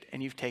received it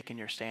and you've taken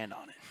your stand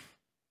on it.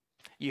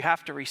 You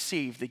have to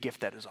receive the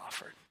gift that is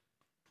offered.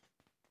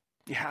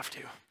 You have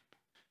to.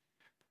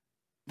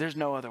 There's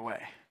no other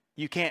way.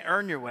 You can't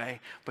earn your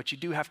way, but you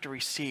do have to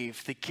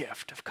receive the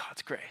gift of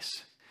God's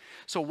grace.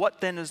 So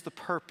what then is the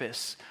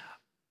purpose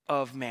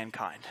of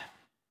mankind?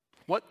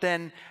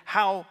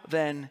 How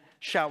then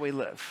shall we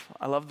live?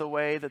 I love the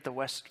way that the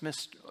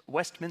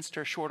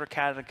Westminster Shorter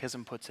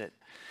Catechism puts it.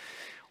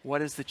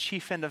 What is the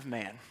chief end of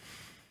man?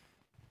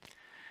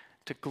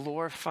 To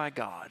glorify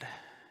God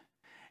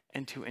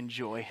and to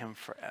enjoy him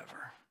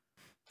forever.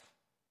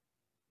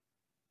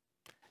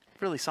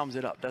 Really sums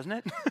it up, doesn't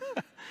it?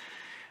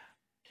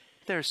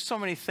 There's so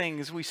many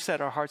things we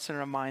set our hearts and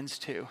our minds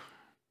to.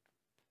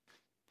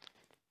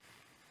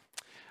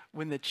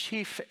 When the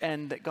chief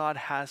end that God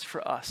has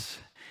for us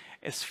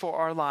is for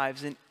our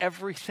lives in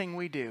everything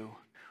we do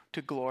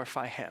to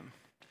glorify him.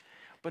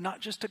 But not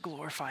just to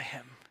glorify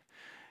him,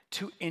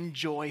 to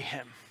enjoy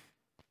him.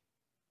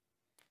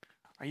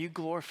 Are you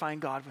glorifying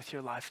God with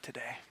your life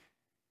today?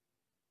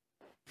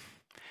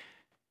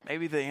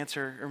 Maybe the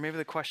answer, or maybe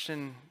the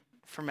question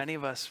for many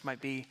of us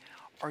might be,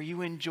 are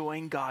you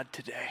enjoying God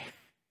today?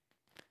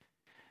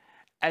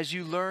 As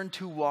you learn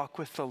to walk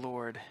with the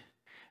Lord,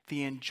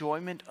 the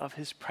enjoyment of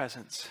his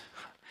presence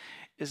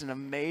is an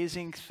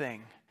amazing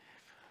thing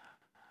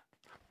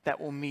that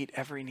will meet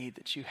every need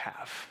that you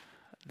have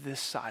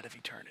this side of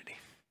eternity.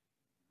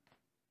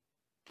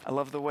 I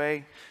love the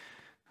way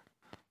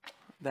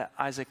that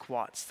Isaac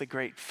Watts, the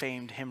great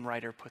famed hymn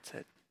writer, puts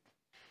it.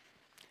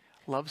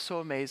 Love so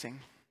amazing,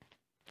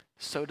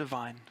 so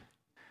divine,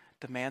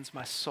 demands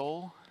my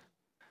soul,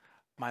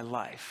 my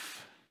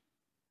life,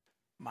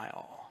 my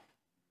all.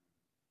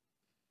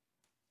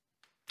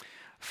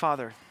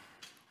 Father,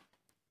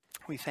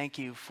 we thank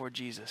you for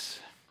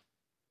Jesus,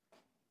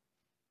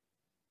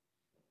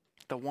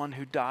 the one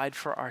who died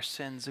for our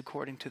sins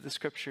according to the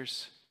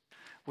scriptures,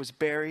 was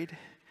buried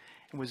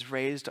and was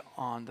raised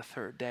on the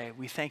third day.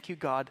 We thank you,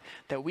 God,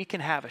 that we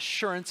can have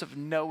assurance of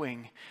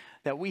knowing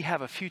that we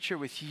have a future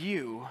with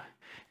you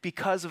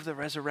because of the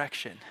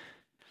resurrection.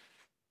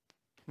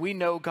 We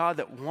know, God,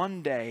 that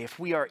one day, if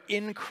we are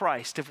in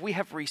Christ, if we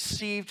have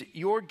received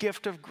your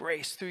gift of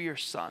grace through your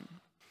Son,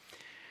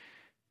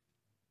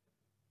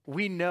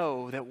 we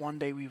know that one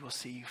day we will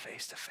see you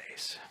face to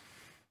face.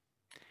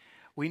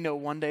 We know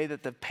one day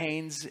that the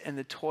pains and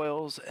the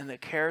toils and the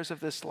cares of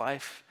this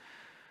life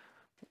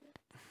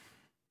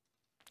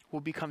will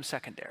become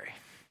secondary.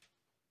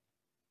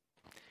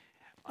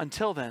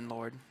 Until then,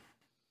 Lord,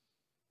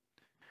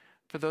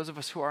 for those of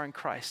us who are in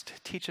Christ,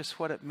 teach us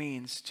what it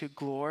means to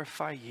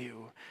glorify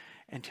you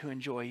and to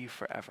enjoy you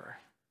forever.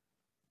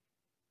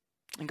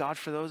 And God,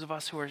 for those of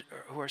us who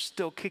are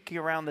still kicking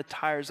around the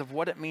tires of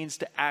what it means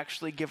to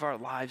actually give our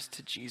lives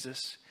to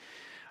Jesus,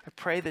 I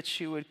pray that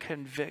you would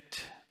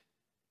convict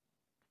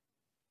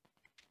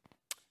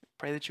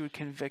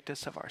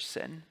us of our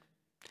sin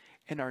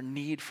and our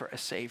need for a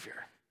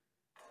Savior.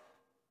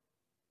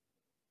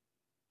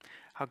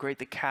 How great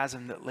the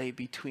chasm that lay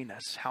between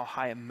us, how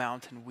high a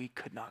mountain we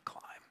could not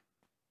climb.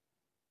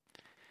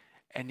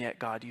 And yet,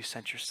 God, you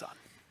sent your Son.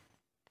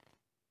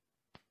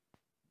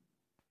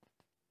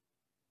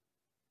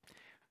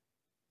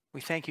 We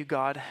thank you,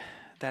 God,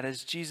 that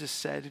as Jesus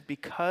said,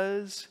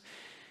 because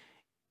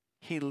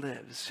he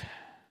lives,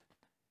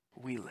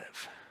 we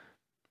live.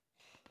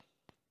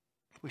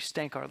 We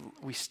stake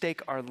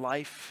our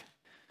life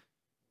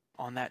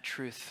on that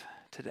truth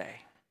today.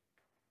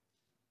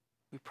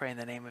 We pray in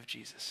the name of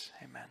Jesus.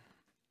 Amen.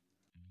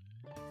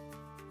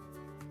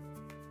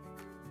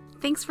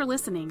 Thanks for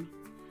listening.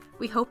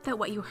 We hope that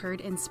what you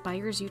heard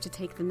inspires you to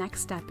take the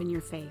next step in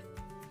your faith.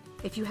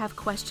 If you have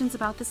questions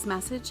about this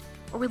message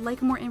or would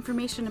like more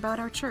information about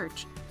our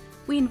church,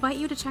 we invite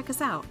you to check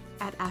us out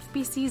at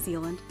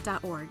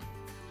fbczealand.org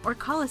or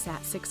call us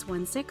at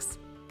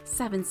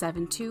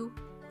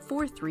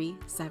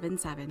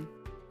 616-772-4377.